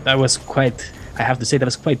 that was quite. I have to say that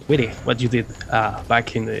was quite witty what you did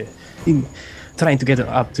back in trying to get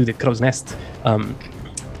up to the crow's nest.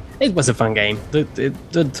 It was a fun game.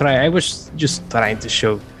 Don't try. I was just trying to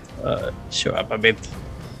show up a bit.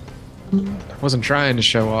 I wasn't trying to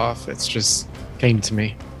show off. It's just came to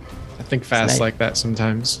me. I think fast nice. like that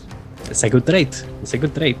sometimes. It's a good trait.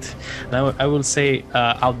 Now I will say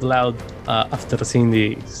out loud after seeing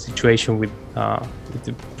the situation with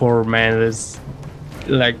the poor man is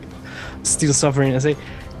like still suffering. I say,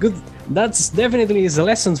 good. That's definitely is a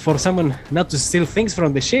lesson for someone not to steal things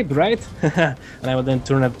from the ship, right? And I will then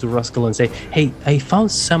turn up to Ruskell and say, hey, I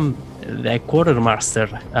found some quartermaster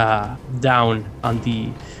down on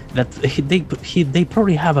they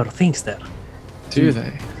probably have our things there. Do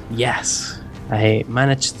they? Yes, I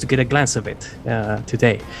managed to get a glance of it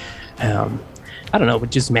today. I don't know, we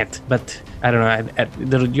just met, but I don't know.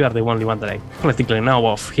 You are the only one that I politically know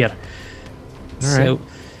of here. All So,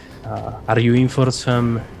 right. are you in for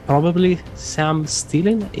probably some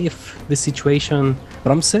stealing if the situation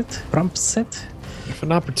prompts it? If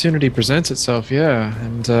an opportunity presents itself, yeah.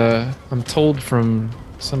 And I'm told from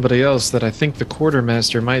somebody else that I think the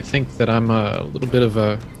quartermaster might think that I'm a little bit of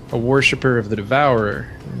a worshiper of the Devourer,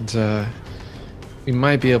 and we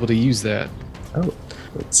might be able to use that. Oh,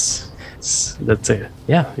 that's it.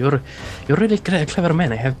 Yeah, you're really clever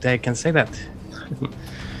man. I can say that.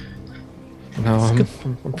 No,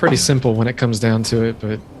 I'm pretty simple when it comes down to it,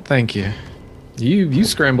 but thank you. You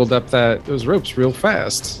scrambled up those ropes real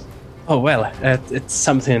fast. Oh well, it's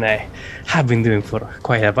something I have been doing for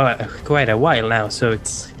quite a while now, so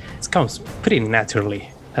it comes pretty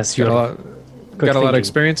naturally. As you got a lot of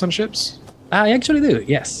experience on ships. I actually do.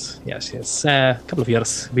 Yes. A couple of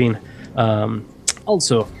years been.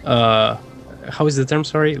 Also, how is the term?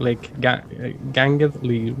 Sorry, like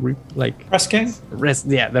gangedly, like Press gang? rest.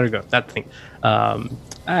 Yeah, there you go. That thing. I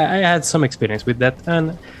had some experience with that,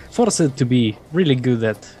 and forced it to be really good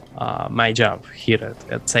at my job here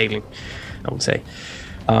at sailing, I would say.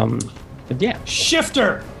 But yeah.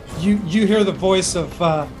 Shifter! You hear the voice of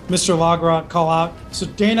Mr. Lagra call out. So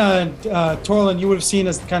Dana and Torlin, you would have seen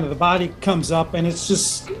as kind of the body comes up, and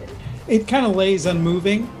it kind of lays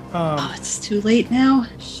unmoving. Oh, it's too late now.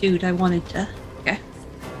 Shoot, I wanted to. Okay.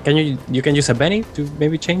 Can you can use a Benny to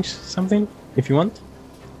maybe change something if you want?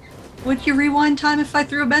 Would you rewind time if I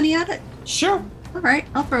threw a Benny at it? Sure. All right,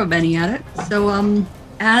 I'll throw a Benny at it. So,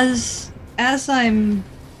 as I'm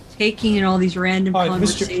taking in all these random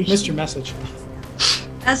conversations, missed your message.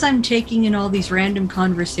 As I'm taking in all these random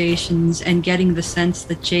conversations and getting the sense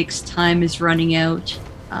that Jake's time is running out,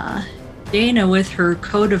 Dana, with her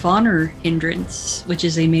code of honor hindrance, which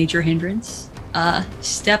is a major hindrance,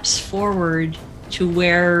 steps forward to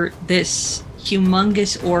where this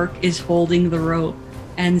humongous orc is holding the rope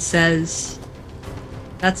and says,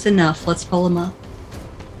 "That's enough. Let's pull him up."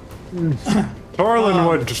 Torlin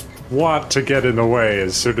would want to get in the way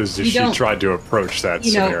as soon as she don't- tried to approach that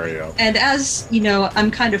scenario. And as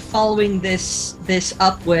I'm kind of following this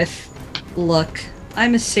up with, look,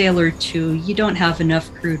 I'm a sailor too. You don't have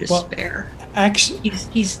enough crew to spare. Actually,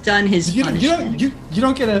 He's done his punishment. you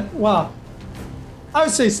don't get a well. I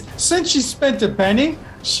would say since she spent a penny,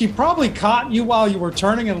 she probably caught you while you were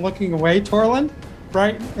turning and looking away, Torlin.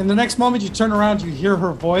 Right? And the next moment you turn around, you hear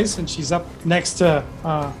her voice, and she's up next to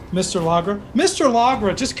Mr. Lagra. Mr.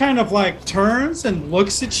 Lagra just kind of like turns and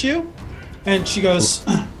looks at you, and she goes,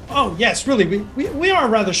 "Oh yes, really, we are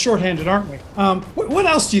rather shorthanded, aren't we? What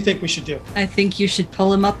else do you think we should do?" I think you should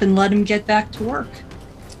pull him up and let him get back to work.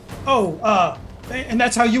 Oh, and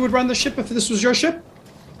that's how you would run the ship if this was your ship?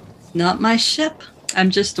 Not my ship. I'm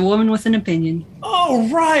just a woman with an opinion. Oh,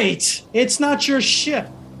 right. It's not your ship.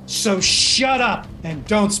 So shut up and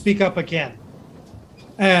don't speak up again.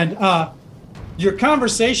 And your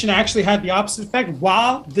conversation actually had the opposite effect.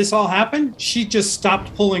 While this all happened, she just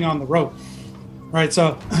stopped pulling on the rope. Right,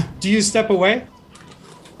 so do you step away?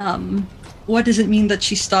 What does it mean that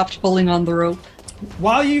she stopped pulling on the rope?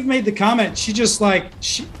 While you've made the comment, she just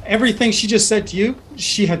everything she just said to you,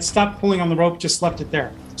 she had stopped pulling on the rope, just left it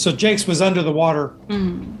there. So Jake's was under the water.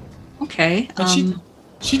 Okay. And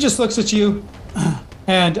she just looks at you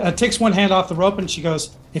and takes one hand off the rope, and she goes,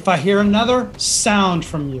 "If I hear another sound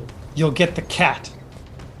from you, you'll get the cat."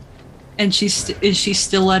 And is she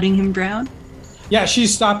still letting him drown? Yeah, she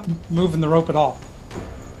stopped moving the rope at all.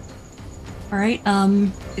 All right.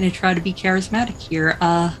 Gonna try to be charismatic here.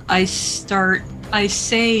 I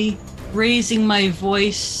say, raising my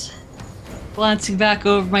voice, glancing back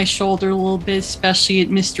over my shoulder a little bit, especially at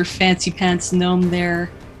Mr. Fancy Pants Gnome there.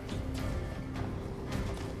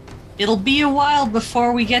 It'll be a while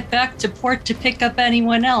before we get back to port to pick up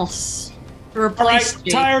anyone else to replace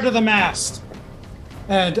Jake. Tired of the mast.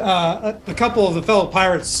 And a couple of the fellow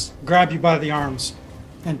pirates grab you by the arms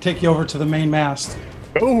and take you over to the main mast.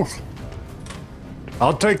 Oh,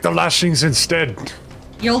 I'll take the lashings instead.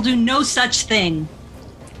 You'll do no such thing.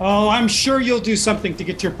 Oh, I'm sure you'll do something to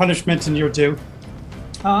get your punishment and your due.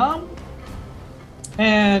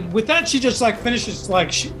 And with that, she just finishes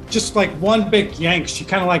just one big yank. She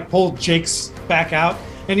kind of pulled Jake's back out,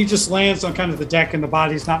 and he just lands on kind of the deck, and the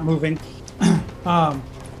body's not moving. And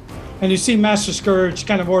you see Master Scourge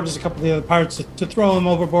kind of orders a couple of the other pirates to throw him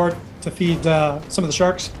overboard to feed some of the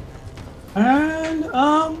sharks. And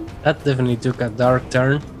That definitely took a dark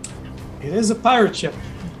turn. it is a pirate ship.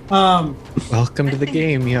 Welcome to the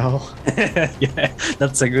game, y'all. Yeah,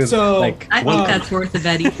 that's a good So, I think that's worth a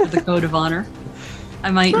Betty for the code of honor. I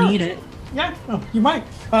might need it. Yeah, you might.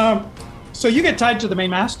 So you get tied to the main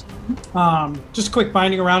mast. Just a quick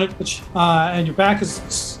binding around it, and your back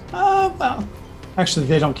is, well, actually,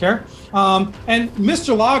 they don't care. And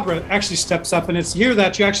Mr. Lagra actually steps up, and it's here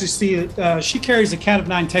that you actually see that she carries a cat of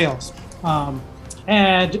nine tails.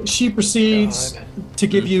 And she proceeds to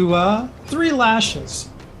give you 3 lashes.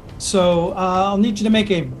 So I'll need you to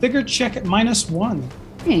make a vigor check at -1.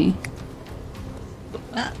 Okay.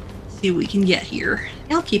 See what we can get here.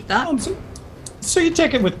 I'll keep that. So you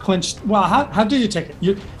take it with clinched. Well, how did you take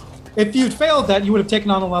it? If you'd failed that, you would have taken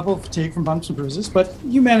on a level of fatigue from bumps and bruises, but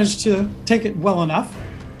you managed to take it well enough.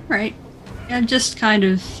 Right. And just kind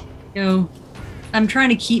of, I'm trying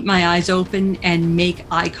to keep my eyes open and make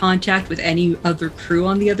eye contact with any other crew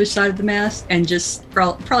on the other side of the mast, and just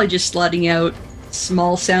probably just letting out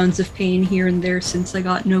small sounds of pain here and there since I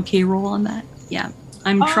got an okay roll on that. Yeah.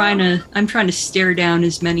 I'm trying to stare down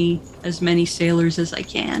as many sailors as I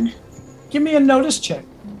can. Give me a notice check.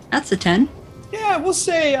 That's a 10. Yeah, we'll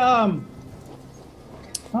say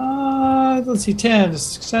let's see, 10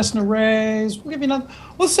 success and arrays. We'll give you another.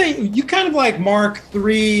 We'll say you kind of like mark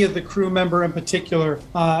 3 of the crew member in particular.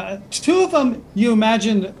 2 of them you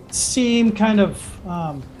imagine seem kind of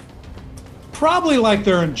probably like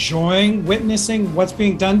they're enjoying witnessing what's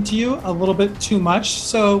being done to you a little bit too much.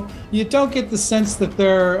 So you don't get the sense that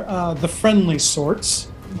they're the friendly sorts,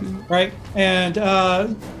 right? And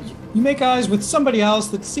you make eyes with somebody else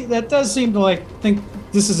that does seem to like think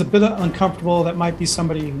this is a bit uncomfortable. That might be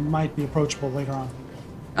somebody who might be approachable later on.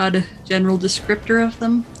 Got a general descriptor of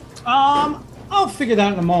them? I'll figure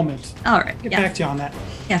that in a moment. All right. Get back to you on that.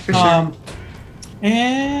 Yeah, for sure.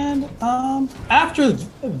 And after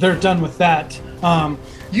they're done with that,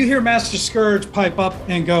 you hear Master Scourge pipe up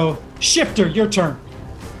and go, "Shifter, your turn.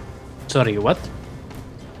 Sorry, what?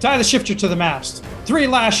 Tie the shifter to the mast. 3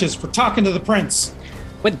 lashes for talking to the prince.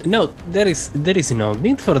 Wait, no, there is no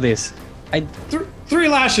need for this. 3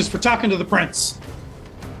 lashes for talking to the prince."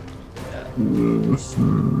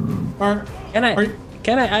 Are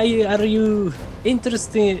you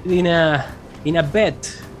interested in a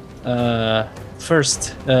bet?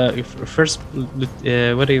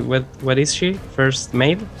 What is she? First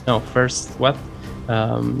maid? No, first what?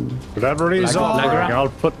 Whatever he's offering,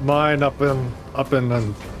 I'll put mine up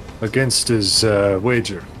in against his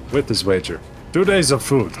wager, with his wager. 2 days of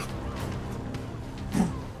food.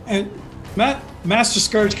 And Master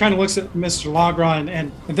Scourge kind of looks at Mr. Logron,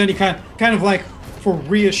 and then he kind of like for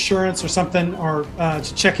reassurance or something, or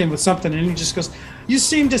to check in with something, and he just goes, "You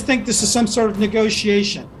seem to think this is some sort of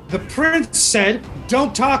negotiation. The prince said,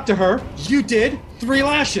 don't talk to her. You did. 3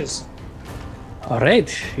 lashes. All right.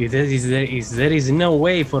 There is no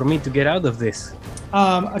way for me to get out of this.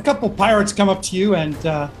 A couple pirates come up to you and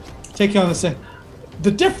take you on the side.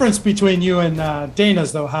 The difference between you and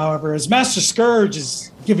Dana's, though, however, is Master Scourge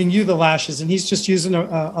is giving you the lashes, and he's just using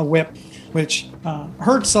a whip, which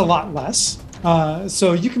hurts a lot less.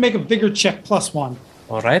 So you can make a vigor check +1.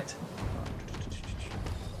 All right.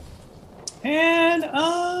 And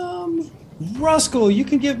Ruskell, you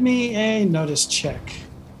can give me a notice check.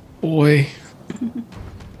 Boy.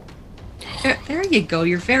 There you go.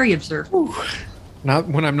 You're very observant. Ooh. Not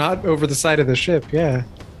when I'm not over the side of the ship. Yeah.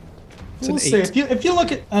 We'll see. If you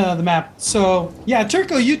look at the map, so yeah,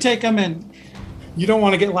 Turco, you take them, and you don't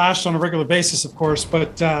want to get lashed on a regular basis, of course.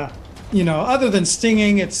 But other than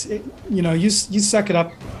stinging, you suck it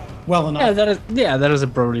up well enough. There is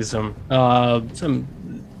probably some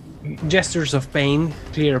gestures of pain,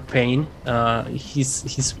 clear pain.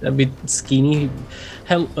 He's a bit skinny.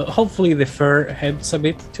 Hopefully the fur helps a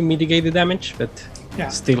bit to mitigate the damage, but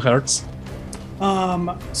still hurts.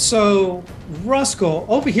 So Ruskell,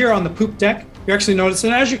 over here on the poop deck, you actually notice,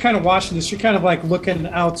 and as you're kind of watching this, you're kind of like looking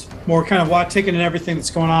out more, kind of taking in everything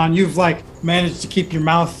that's going on. You've like managed to keep your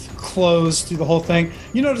mouth closed through the whole thing.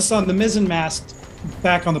 You notice on the mizzen mast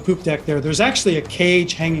back on the poop deck there's actually a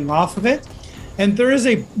cage hanging off of it, and there's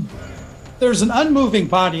an unmoving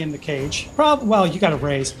body in the cage. You got to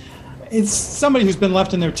raise. It's somebody who's been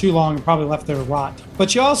left in there too long and probably left there to rot.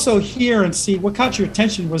 But you also hear and see, what caught your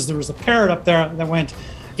attention was there was a parrot up there that went,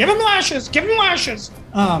 "Give him lashes, give him lashes."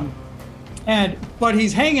 But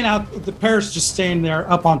he's hanging out, the parrot's just staying there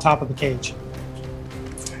up on top of the cage.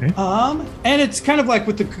 Okay. And it's kind of like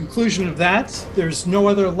with the conclusion of that, there's no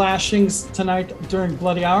other lashings tonight during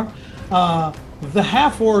Bloody Hour. The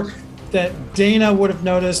half-orc that Dana would have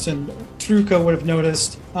noticed and Truco would have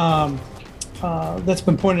noticed, that's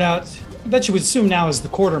been pointed out, that you would assume now is the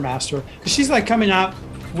quartermaster, because she's like coming out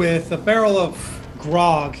with a barrel of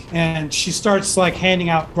grog, and she starts like handing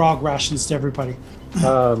out grog rations to everybody.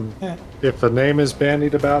 If the name is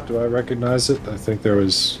bandied about, do I recognize it? I think there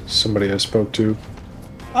was somebody I spoke to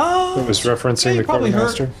that was referencing the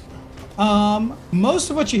quartermaster.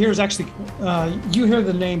 Most of what you hear is actually, you hear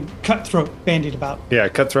the name Cutthroat bandied about. Yeah,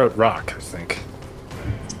 Cutthroat Rock, I think.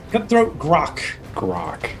 Cutthroat Grok.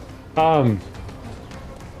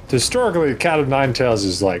 historically, Cat of Nine Tails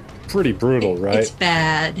is like pretty brutal, right? It's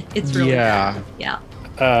bad. It's really Yeah. bad.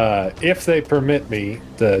 Yeah. If they permit me,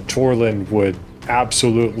 the Torlin would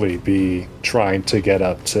absolutely be trying to get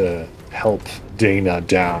up to help Dana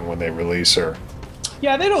down when they release her.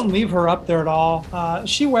 Yeah, they don't leave her up there at all.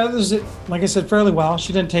 She weathers it, like I said, fairly well.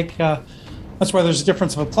 She didn't take. That's why there's a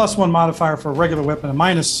difference of a +1 modifier for a regular whip and a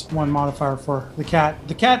 -1 modifier for the cat.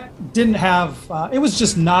 The cat didn't have. It was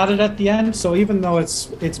just knotted at the end, so even though it's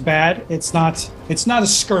bad, it's not a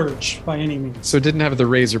scourge by any means. So it didn't have the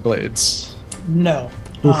razor blades. No.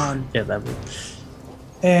 Yeah, that would.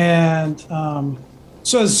 And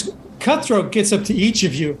so as Cutthroat gets up to each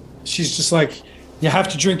of you, she's just like, you have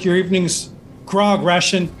to drink your evening's grog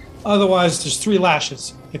ration, otherwise there's 3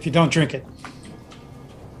 lashes if you don't drink it.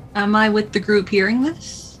 Am I with the group hearing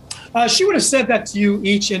this? She would have said that to you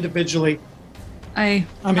each individually. I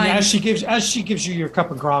I mean, as she gives you your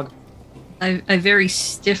cup of grog. I very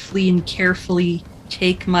stiffly and carefully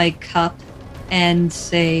take my cup and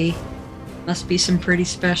say, must be some pretty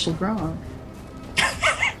special grog.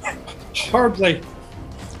 Hardly.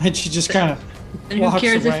 And she just kind of And who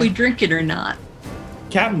cares if we drink it or not?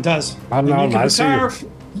 Captain does. I And know, you can I see retire. it.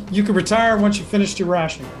 You can retire once you finished your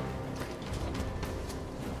ration.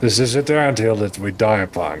 This isn't the entail that we die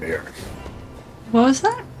upon here. What was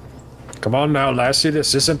that? Come on now, lassie.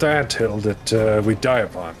 This isn't the entail that we die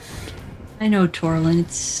upon. I know, Torlin.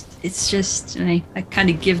 It's just I kind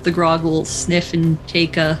of give the grog a little sniff and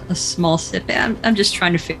take a small sip. I'm just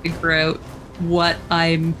trying to figure out what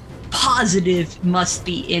I'm positive must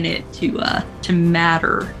be in it to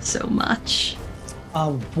matter so much.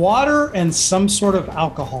 Water and some sort of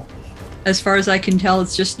alcohol. As far as I can tell,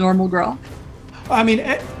 it's just normal grog. I mean,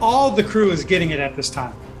 all the crew is getting it at this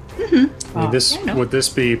time. I mean, I know. would this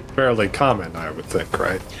be fairly common? I would think,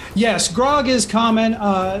 right? Yes, grog is common.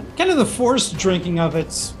 Kind of the forced drinking of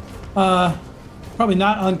it's probably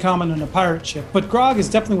not uncommon on a pirate ship. But grog is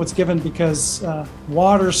definitely what's given because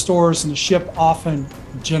water stores in the ship often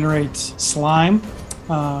generate slime,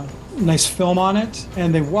 nice film on it,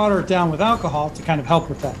 and they water it down with alcohol to kind of help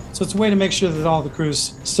with that. So it's a way to make sure that all the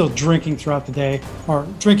crew's still drinking throughout the day or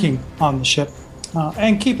drinking on the ship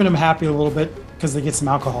and keeping them happy a little bit because they get some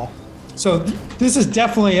alcohol. So this is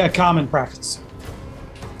definitely a common practice.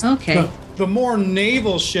 Okay. The more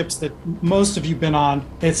naval ships that most of you been on,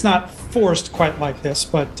 it's not forced quite like this,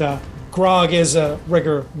 but grog is a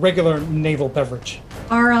regular naval beverage.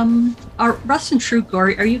 Are Russ and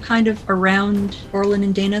Truco, are you kind of around Orlin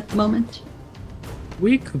and Dana at the moment?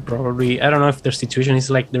 We could probably. I don't know if the situation is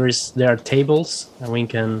like there are tables and we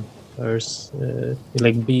can. There's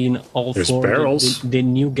like being all There's four barrels. the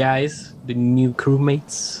new guys, the new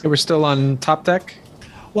crewmates. We're still on top deck.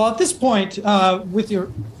 Well, at this point,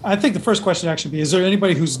 I think the first question actually be: is there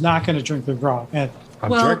anybody who's not going to drink their grog? And I'm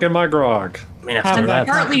Well- drinking my grog. I mean, Have after that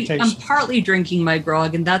that, I'm confrontation. partly drinking my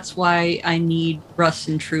grog, and that's why I need Russ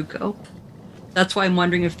and Truco. That's why I'm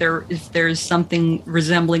wondering if there's something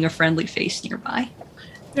resembling a friendly face nearby.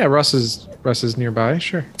 Yeah, Russ is nearby.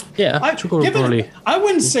 Sure. yeah, Chuko will probably. I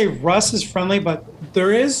wouldn't say Russ is friendly, but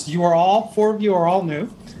there is. Four of you are all new,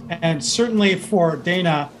 and certainly for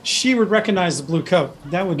Dana, she would recognize the blue coat.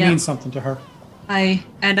 That would Yeah. mean something to her. I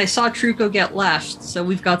saw Truco get lashed, so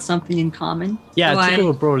we've got something in common. Yeah, Do I- Chuko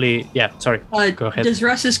will probably. Yeah, sorry. Go ahead. Does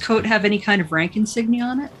Russ's coat have any kind of rank insignia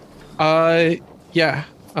on it? Yeah.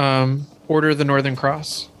 Order of the Northern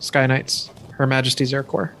Cross, Sky Knights, Her Majesty's Air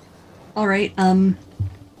Corps. All right.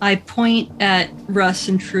 I point at Russ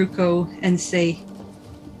and Truco and say,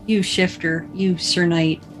 "You shifter, you Sir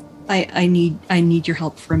Knight, I need your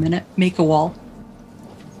help for a minute. Make a wall."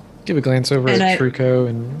 Give a glance over And at Truco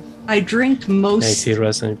and I drink I most. see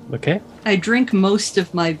Russ. Okay. I drink most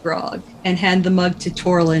of my grog and hand the mug to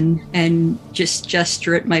Torlin and just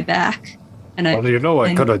gesture at my back. And I Well, you know, I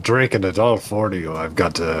and- could have drinking it all for you. I've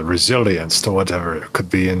got resilience to whatever could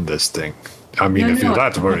be in this thing. I mean, No, if you're no.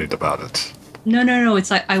 that worried about it. No.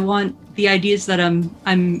 It's like I want the idea is that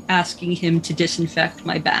I'm asking him to disinfect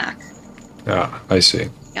my back. Yeah, I see.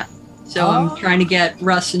 So I'm trying to get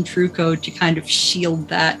Russ and Truco to kind of shield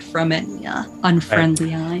that from any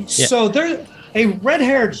unfriendly eyes. Yeah. So there, a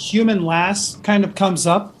red-haired human lass kind of comes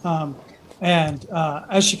up, and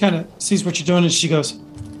as she kind of sees what you're doing, and she goes,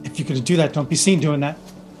 "If you're going to do that, don't be seen doing that.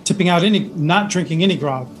 Not drinking any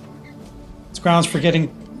grog. It's grounds for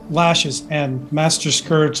getting lashes, and Master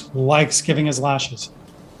Scourge likes giving his lashes.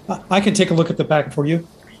 I can take a look at the back for you."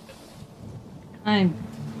 I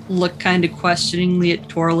look kind of questioningly at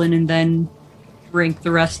Torlin and then drink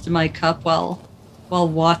the rest of my cup while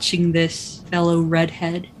watching this fellow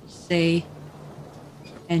redhead say,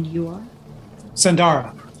 "And you are?"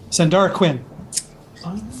 Sandara Quinn.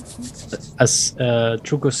 As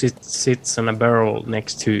Truco sits on a barrel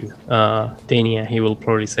next to Dania, he will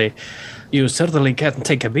probably say, "You certainly can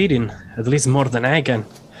take a beating, at least more than I can."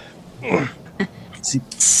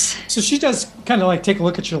 So she does kind of like take a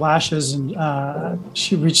look at your lashes, and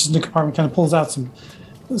she reaches into the compartment, kind of pulls out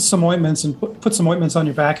some ointments and puts some ointments on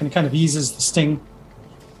your back, and it kind of eases the sting.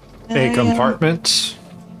 A compartment?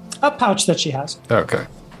 A pouch that she has. Okay.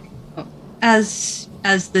 As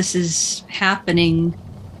this is happening,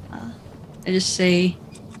 I just say,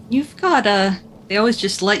 "You've got They always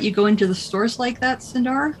just let you go into the stores like that,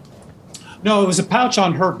 Sindara?" No, it was a pouch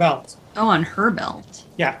on her belt. Oh, on her belt.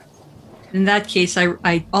 Yeah. In that case,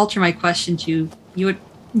 I alter my question to you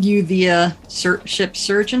the ship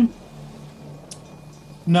surgeon?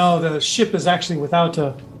 No, the ship is actually without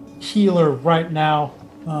a healer right now.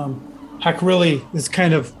 Hakrili is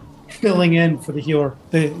kind of filling in for the healer.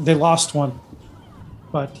 They lost one,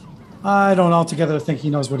 but I don't altogether think he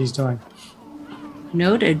knows what he's doing.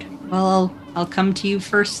 Noted. Well, I'll come to you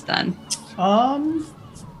first then.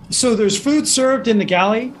 So there's food served in the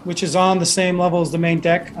galley, which is on the same level as the main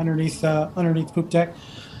deck, underneath poop deck.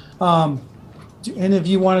 Do any of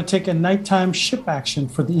you want to take a nighttime ship action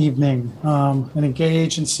for the evening and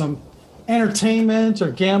engage in some entertainment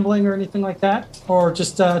or gambling or anything like that, or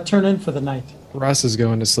just turn in for the night? Russ is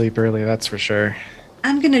going to sleep early, that's for sure.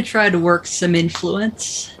 I'm going to try to work some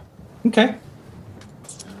influence. Okay.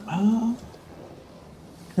 And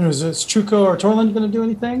is Truco or Torland going to do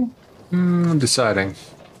anything? I'm deciding.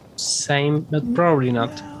 Same, but probably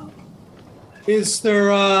not. Is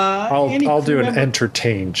there I'll do an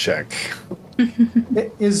entertain check.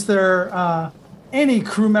 Is there any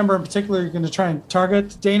crew member in particular you're going to try and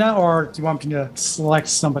target, Dana, or do you want me to select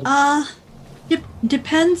somebody?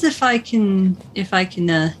 Depends if I can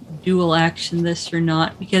dual action this or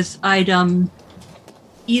not, because I'd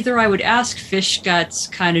either I would ask Fish Guts,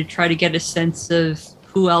 kind of try to get a sense of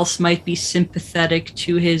who else might be sympathetic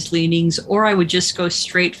to his leanings, or I would just go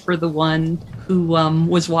straight for the one who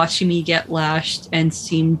was watching me get lashed and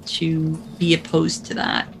seemed to be opposed to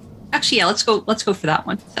that. Actually, yeah, let's go for that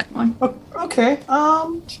one. Second one. Okay.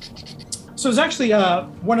 So it's actually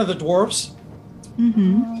one of the dwarves.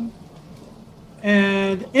 Mm-hmm.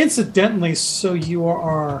 And incidentally, so you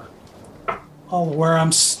are all aware,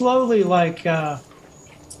 I'm slowly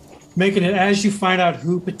making it as you find out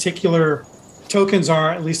who particular tokens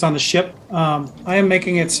are, at least on the ship. I am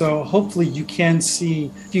making it so hopefully you can see,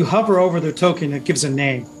 if you hover over their token, it gives a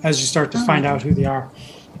name as you start to find out who they are.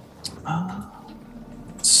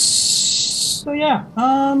 So yeah,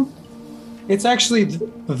 it's actually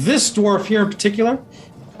this dwarf here in particular.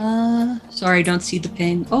 Sorry, I don't see the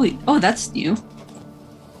ping. Oh, that's new.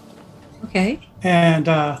 Okay. And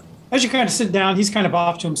as you kind of sit down, he's kind of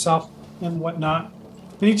off to himself and whatnot.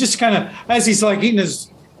 And he just kind of, as he's like eating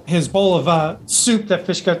his bowl of soup that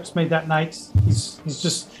Fish Guts made that night, he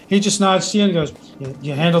just nods to you and goes,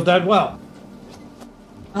 "You handled that well."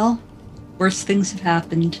 Well, worse things have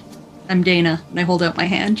happened. I'm Dana, and I hold out my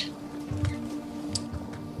hand.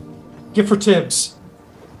 Gifford Tibbs.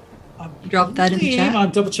 Drop that in the chat.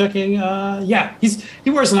 I'm double checking. Yeah, he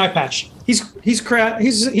wears an eye patch. He's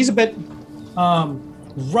a bit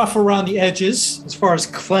rough around the edges as far as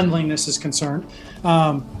cleanliness is concerned,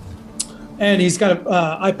 and he's got an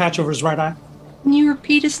eye patch over his right eye. Can you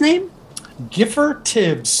repeat his name? Gifford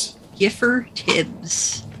Tibbs. Gifford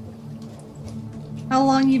Tibbs. How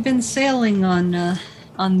long you been sailing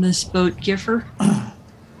on this boat, Gifford?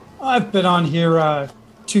 I've been on here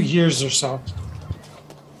 2 years or so.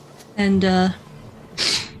 And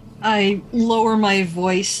I lower my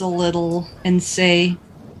voice a little and say,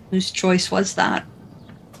 "Whose choice was that?"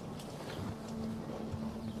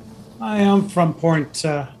 I am from Port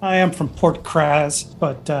Kraz,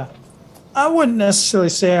 but I wouldn't necessarily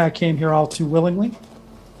say I came here all too willingly.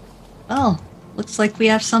 Well, looks like we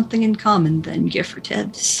have something in common then, Gifford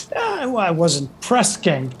Tibbs. I wasn't press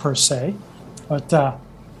ganged per se, but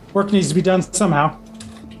work needs to be done somehow.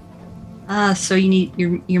 So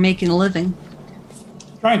you're making a living.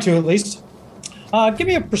 Trying to, at least. Give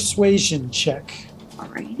me a persuasion check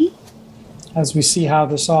Alrighty. as we see how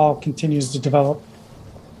this all continues to develop.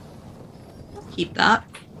 Keep that.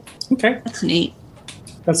 Okay. That's an 8.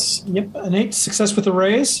 That's an 8 success with a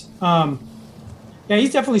raise. Yeah, he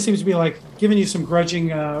definitely seems to be giving you some grudging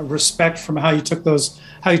respect from how you took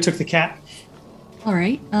the cat. All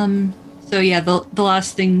right. So yeah, the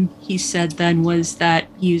last thing he said then was that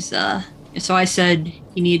he's so I said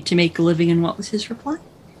he needed to make a living, and what was his reply?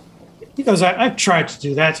 He goes, I've tried to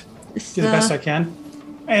do that. Do the best I can.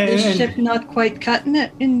 Is And ship not quite cutting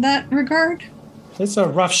it in that regard? it's a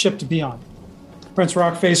rough ship to be on. Prince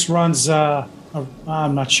Rockface runs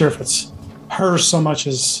I'm not sure if it's her so much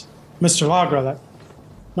as Mr. Lagra.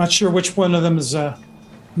 Not sure which one of them is a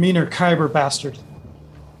meaner Kyber bastard.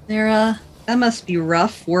 That must be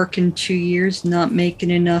rough, working 2 years, not making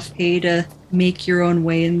enough pay to make your own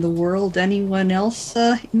way in the world. Anyone else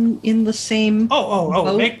in the same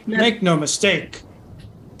boat? Make no mistake.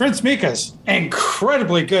 Prince Mika's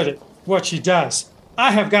incredibly good at what she does.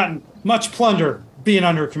 I have gotten much plunder being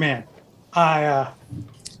under her command.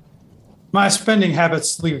 My spending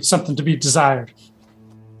habits leave something to be desired.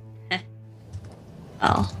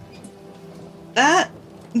 Oh. That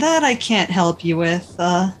I can't help you with.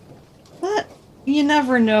 But you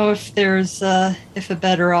never know if there's if a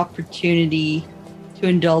better opportunity to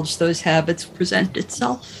indulge those habits present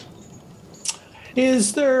itself.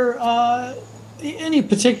 Is there any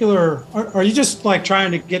particular? Are you just like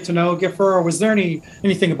trying to get to know Giffer, or was there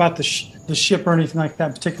anything about the ship or anything like that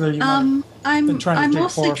in particular? I'm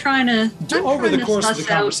mostly trying to over the course of the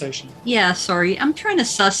conversation. Yeah, sorry, I'm trying to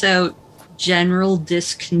suss out general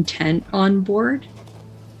discontent on board.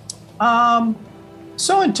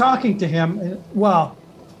 So in talking to him,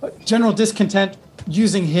 general discontent,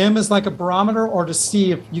 using him as like a barometer, or to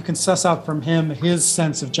see if you can suss out from him his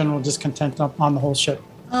sense of general discontent on the whole ship.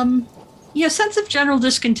 Sense of general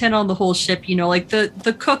discontent on the whole ship. Like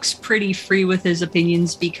the cook's pretty free with his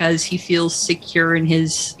opinions because he feels secure in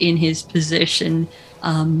his position.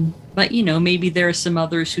 But maybe there are some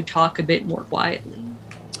others who talk a bit more quietly.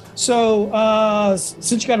 So,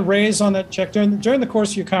 since you got a raise on that check during the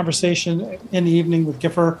course of your conversation in the evening with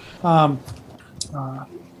Giffer,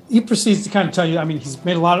 he proceeds to kind of tell you. I mean, he's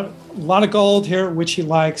made a lot of gold here, which he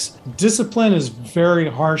likes. Discipline is very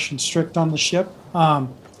harsh and strict on the ship.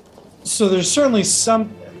 So there's certainly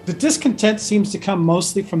the discontent seems to come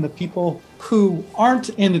mostly from the people who aren't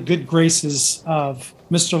in the good graces of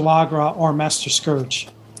Mr. Lagra or Master Scourge.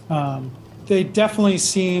 They definitely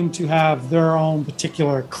seem to have their own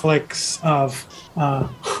particular cliques of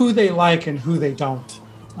who they like and who they don't.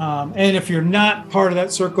 And if you're not part of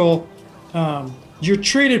that circle, you're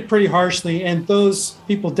treated pretty harshly, and those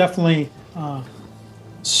people definitely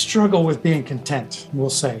struggle with being content, we'll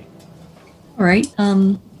say. All right.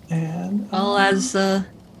 Well, as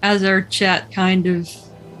our chat kind of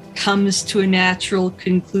comes to a natural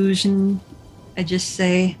conclusion, I just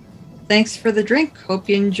say, thanks for the drink. Hope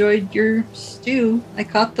you enjoyed your stew. I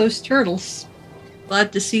caught those turtles.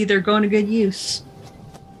 Glad to see they're going to good use.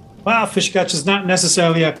 Wow, Fishgutch is not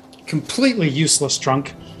necessarily a completely useless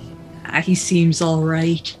drunk. He seems all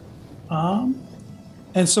right. And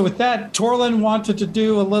so with that, Torlin wanted to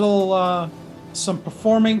do a little some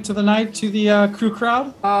performing to the night to the crew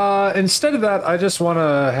crowd. Instead of that, I just want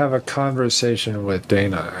to have a conversation with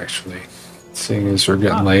Dana, actually, seeing as we're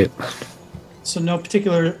getting late. So no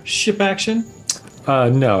particular ship action?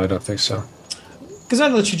 No, I don't think so. Because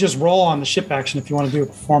I'd let you just roll on the ship action if you want to do a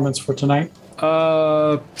performance for tonight.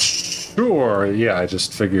 Sure. Yeah, I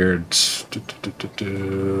just figured.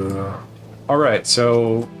 All right,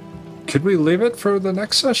 so could we leave it for the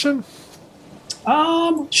next session?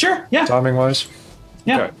 Sure. Yeah. Timing wise.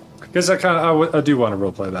 Yeah. Okay. Because I do want to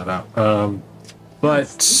roleplay that out.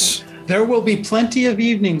 But there will be plenty of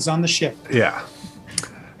evenings on the ship. Yeah.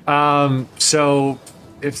 So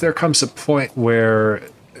if there comes a point where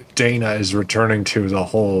Dana is returning to the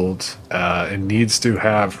hold and needs to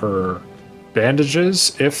have her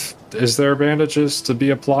bandages, is there bandages to be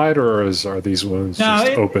applied, or are these wounds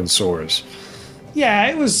just open sores? Yeah,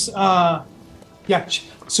 it was.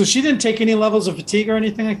 So she didn't take any levels of fatigue or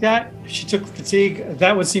anything like that. If she took fatigue,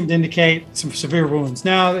 that would seem to indicate some severe wounds.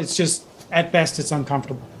 Now it's just, at best, it's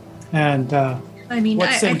uncomfortable. And what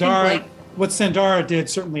Sandara did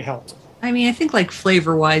certainly helped. I mean, I think like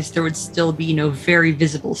flavor-wise, there would still be very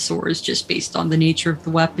visible sores just based on the nature of the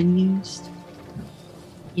weapon used.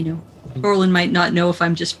 Torlin might not know if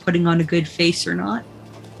I'm just putting on a good face or not.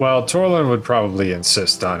 Well, Torlin would probably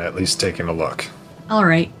insist on at least taking a look. All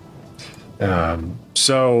right.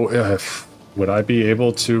 So, would I be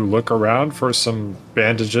able to look around for some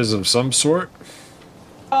bandages of some sort?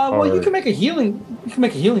 Well, you can make a healing. You can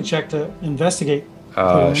make a healing check to investigate.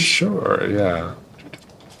 Sure. Yeah.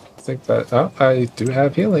 I think that I do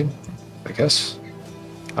have healing. I guess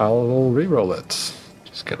I'll re-roll it.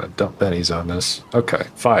 Just gonna dump bennies on this. Okay,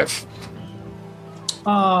 5.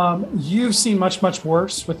 You've seen much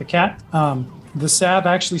worse with the cat. The salve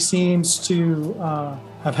actually seems to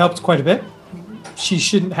have helped quite a bit. She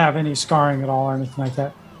shouldn't have any scarring at all or anything like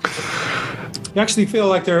that. You actually feel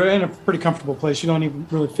like they're in a pretty comfortable place. You don't even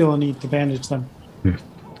really feel a need to bandage them.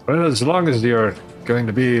 Well, as long as you're going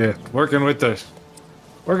to be working with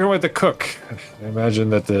the cook, I imagine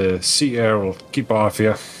that the sea air will keep off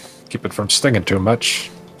you. keep it from stinging too much.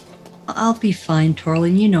 I'll be fine,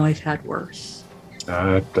 Torlin. You know I've had worse.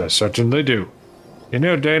 I certainly do. You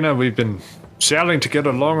know, Dana, we've been sailing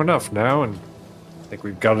together long enough now, and I think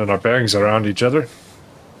we've gotten our bearings around each other.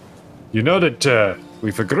 You know that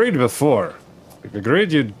we've agreed before. We've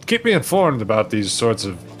agreed you'd keep me informed about these sorts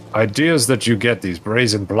of ideas that you get, these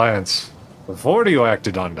brazen plans, before you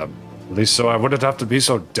acted on them. At least so I wouldn't have to be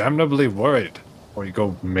so damnably worried, or you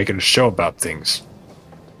go making a show about things.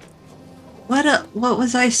 What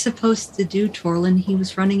was I supposed to do, Torlin? He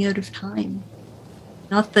was running out of time.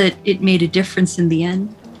 Not that it made a difference in the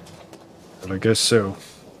end. Well, I guess so.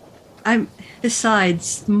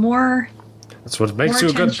 Besides, the more That's what makes you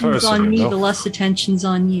a good attention's person, on me, you know? the less attention's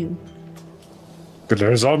on you.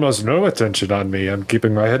 There's almost no attention on me. I'm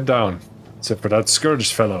keeping my head down, except for that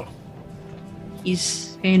Scourge fellow.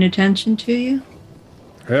 He's paying attention to you?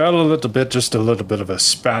 Yeah, a little bit, just a little bit of a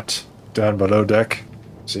spat down below deck.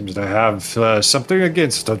 Seems to have something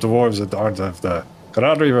against the dwarves that aren't of the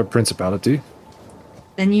Galadriel Principality.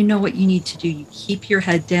 Then you know what you need to do. You keep your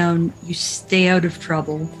head down, you stay out of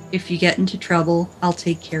trouble. If you get into trouble, I'll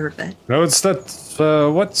take care of it. No, it's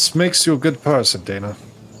that, what makes you a good person, Dana?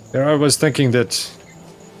 There I was thinking that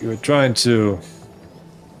you were trying to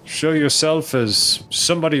show yourself as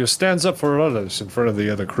somebody who stands up for others in front of the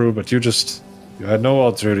other crew, but you had no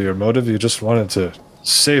ulterior motive. You just wanted to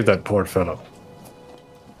save that poor fellow.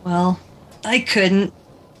 Well, I couldn't.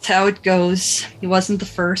 It's how it goes. He wasn't the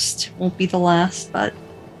first, won't be the last, but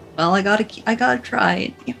well, I gotta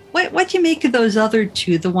try. What do you make of those other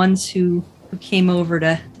two, the ones who came over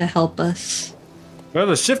to help us? Well,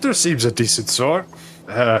 the shifter seems a decent sort.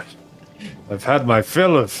 I've had my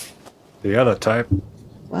fill of the other type,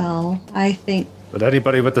 Well, I think but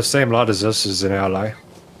anybody with the same lot as us is an ally.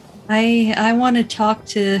 I want to talk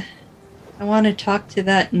to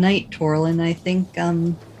that knight, Torlin. I think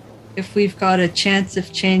if we've got a chance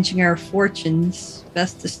of changing our fortunes,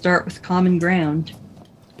 best to start with common ground.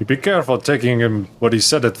 You be careful taking him what he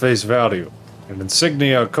said at face value. An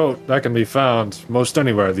insignia coat that can be found most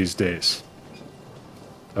anywhere these days.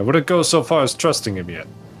 I wouldn't go so far as trusting him yet.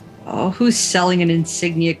 Oh, who's selling an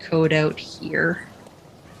insignia coat out here?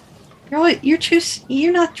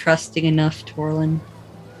 You're not trusting enough, Torlin.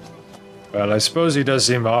 Well, I suppose he does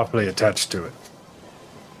seem awfully attached to it.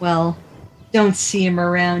 Well, don't see him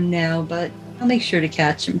around now, but I'll make sure to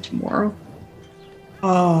catch him tomorrow.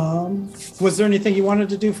 Was there anything you wanted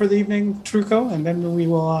to do for the evening, Truco? And then we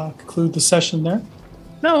will conclude the session there.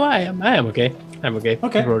 No, I am okay. I'm okay.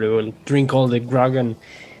 Okay. Probably will drink all the grog and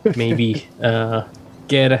maybe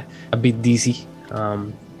get a bit dizzy,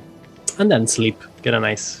 and then sleep. Get a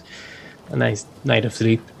nice night of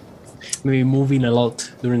sleep. Maybe moving a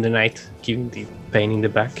lot during the night, keeping the pain in the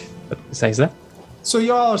back. But besides that, So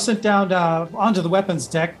you all are sent down onto the weapons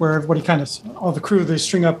deck where everybody all the crew, they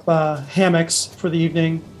string up hammocks for the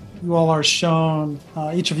evening. You all are shown,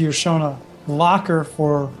 each of you are shown a locker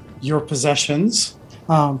for your possessions.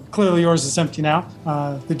 Clearly yours is empty now.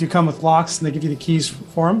 They do come with locks and they give you the keys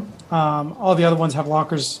for them. All the other ones have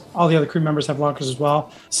lockers. All the other crew members have lockers as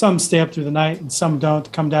well. Some stay up through the night and some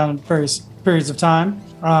don't, come down in various periods of time.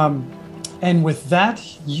 And with that,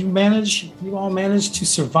 you all manage to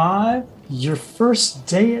survive your first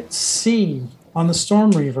day at sea on the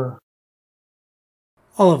Storm Reaver.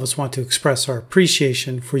 All of us want to express our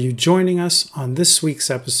appreciation for you joining us on this week's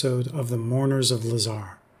episode of The Mourners of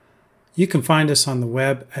Lazar. You can find us on the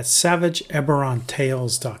web at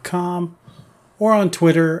savageeberrontales.com or on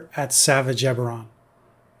Twitter at savageeberron.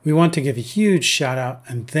 We want to give a huge shout out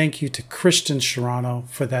and thank you to Christian Sharano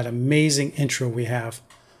for that amazing intro we have.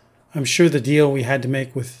 I'm sure the deal we had to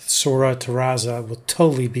make with Sora Terraza will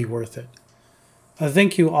totally be worth it. A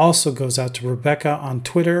thank you also goes out to Rebecca on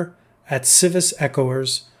Twitter at Civis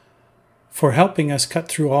Echoers for helping us cut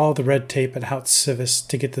through all the red tape at Hout Civis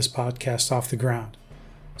to get this podcast off the ground.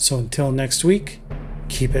 So until next week,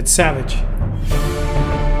 keep it savage.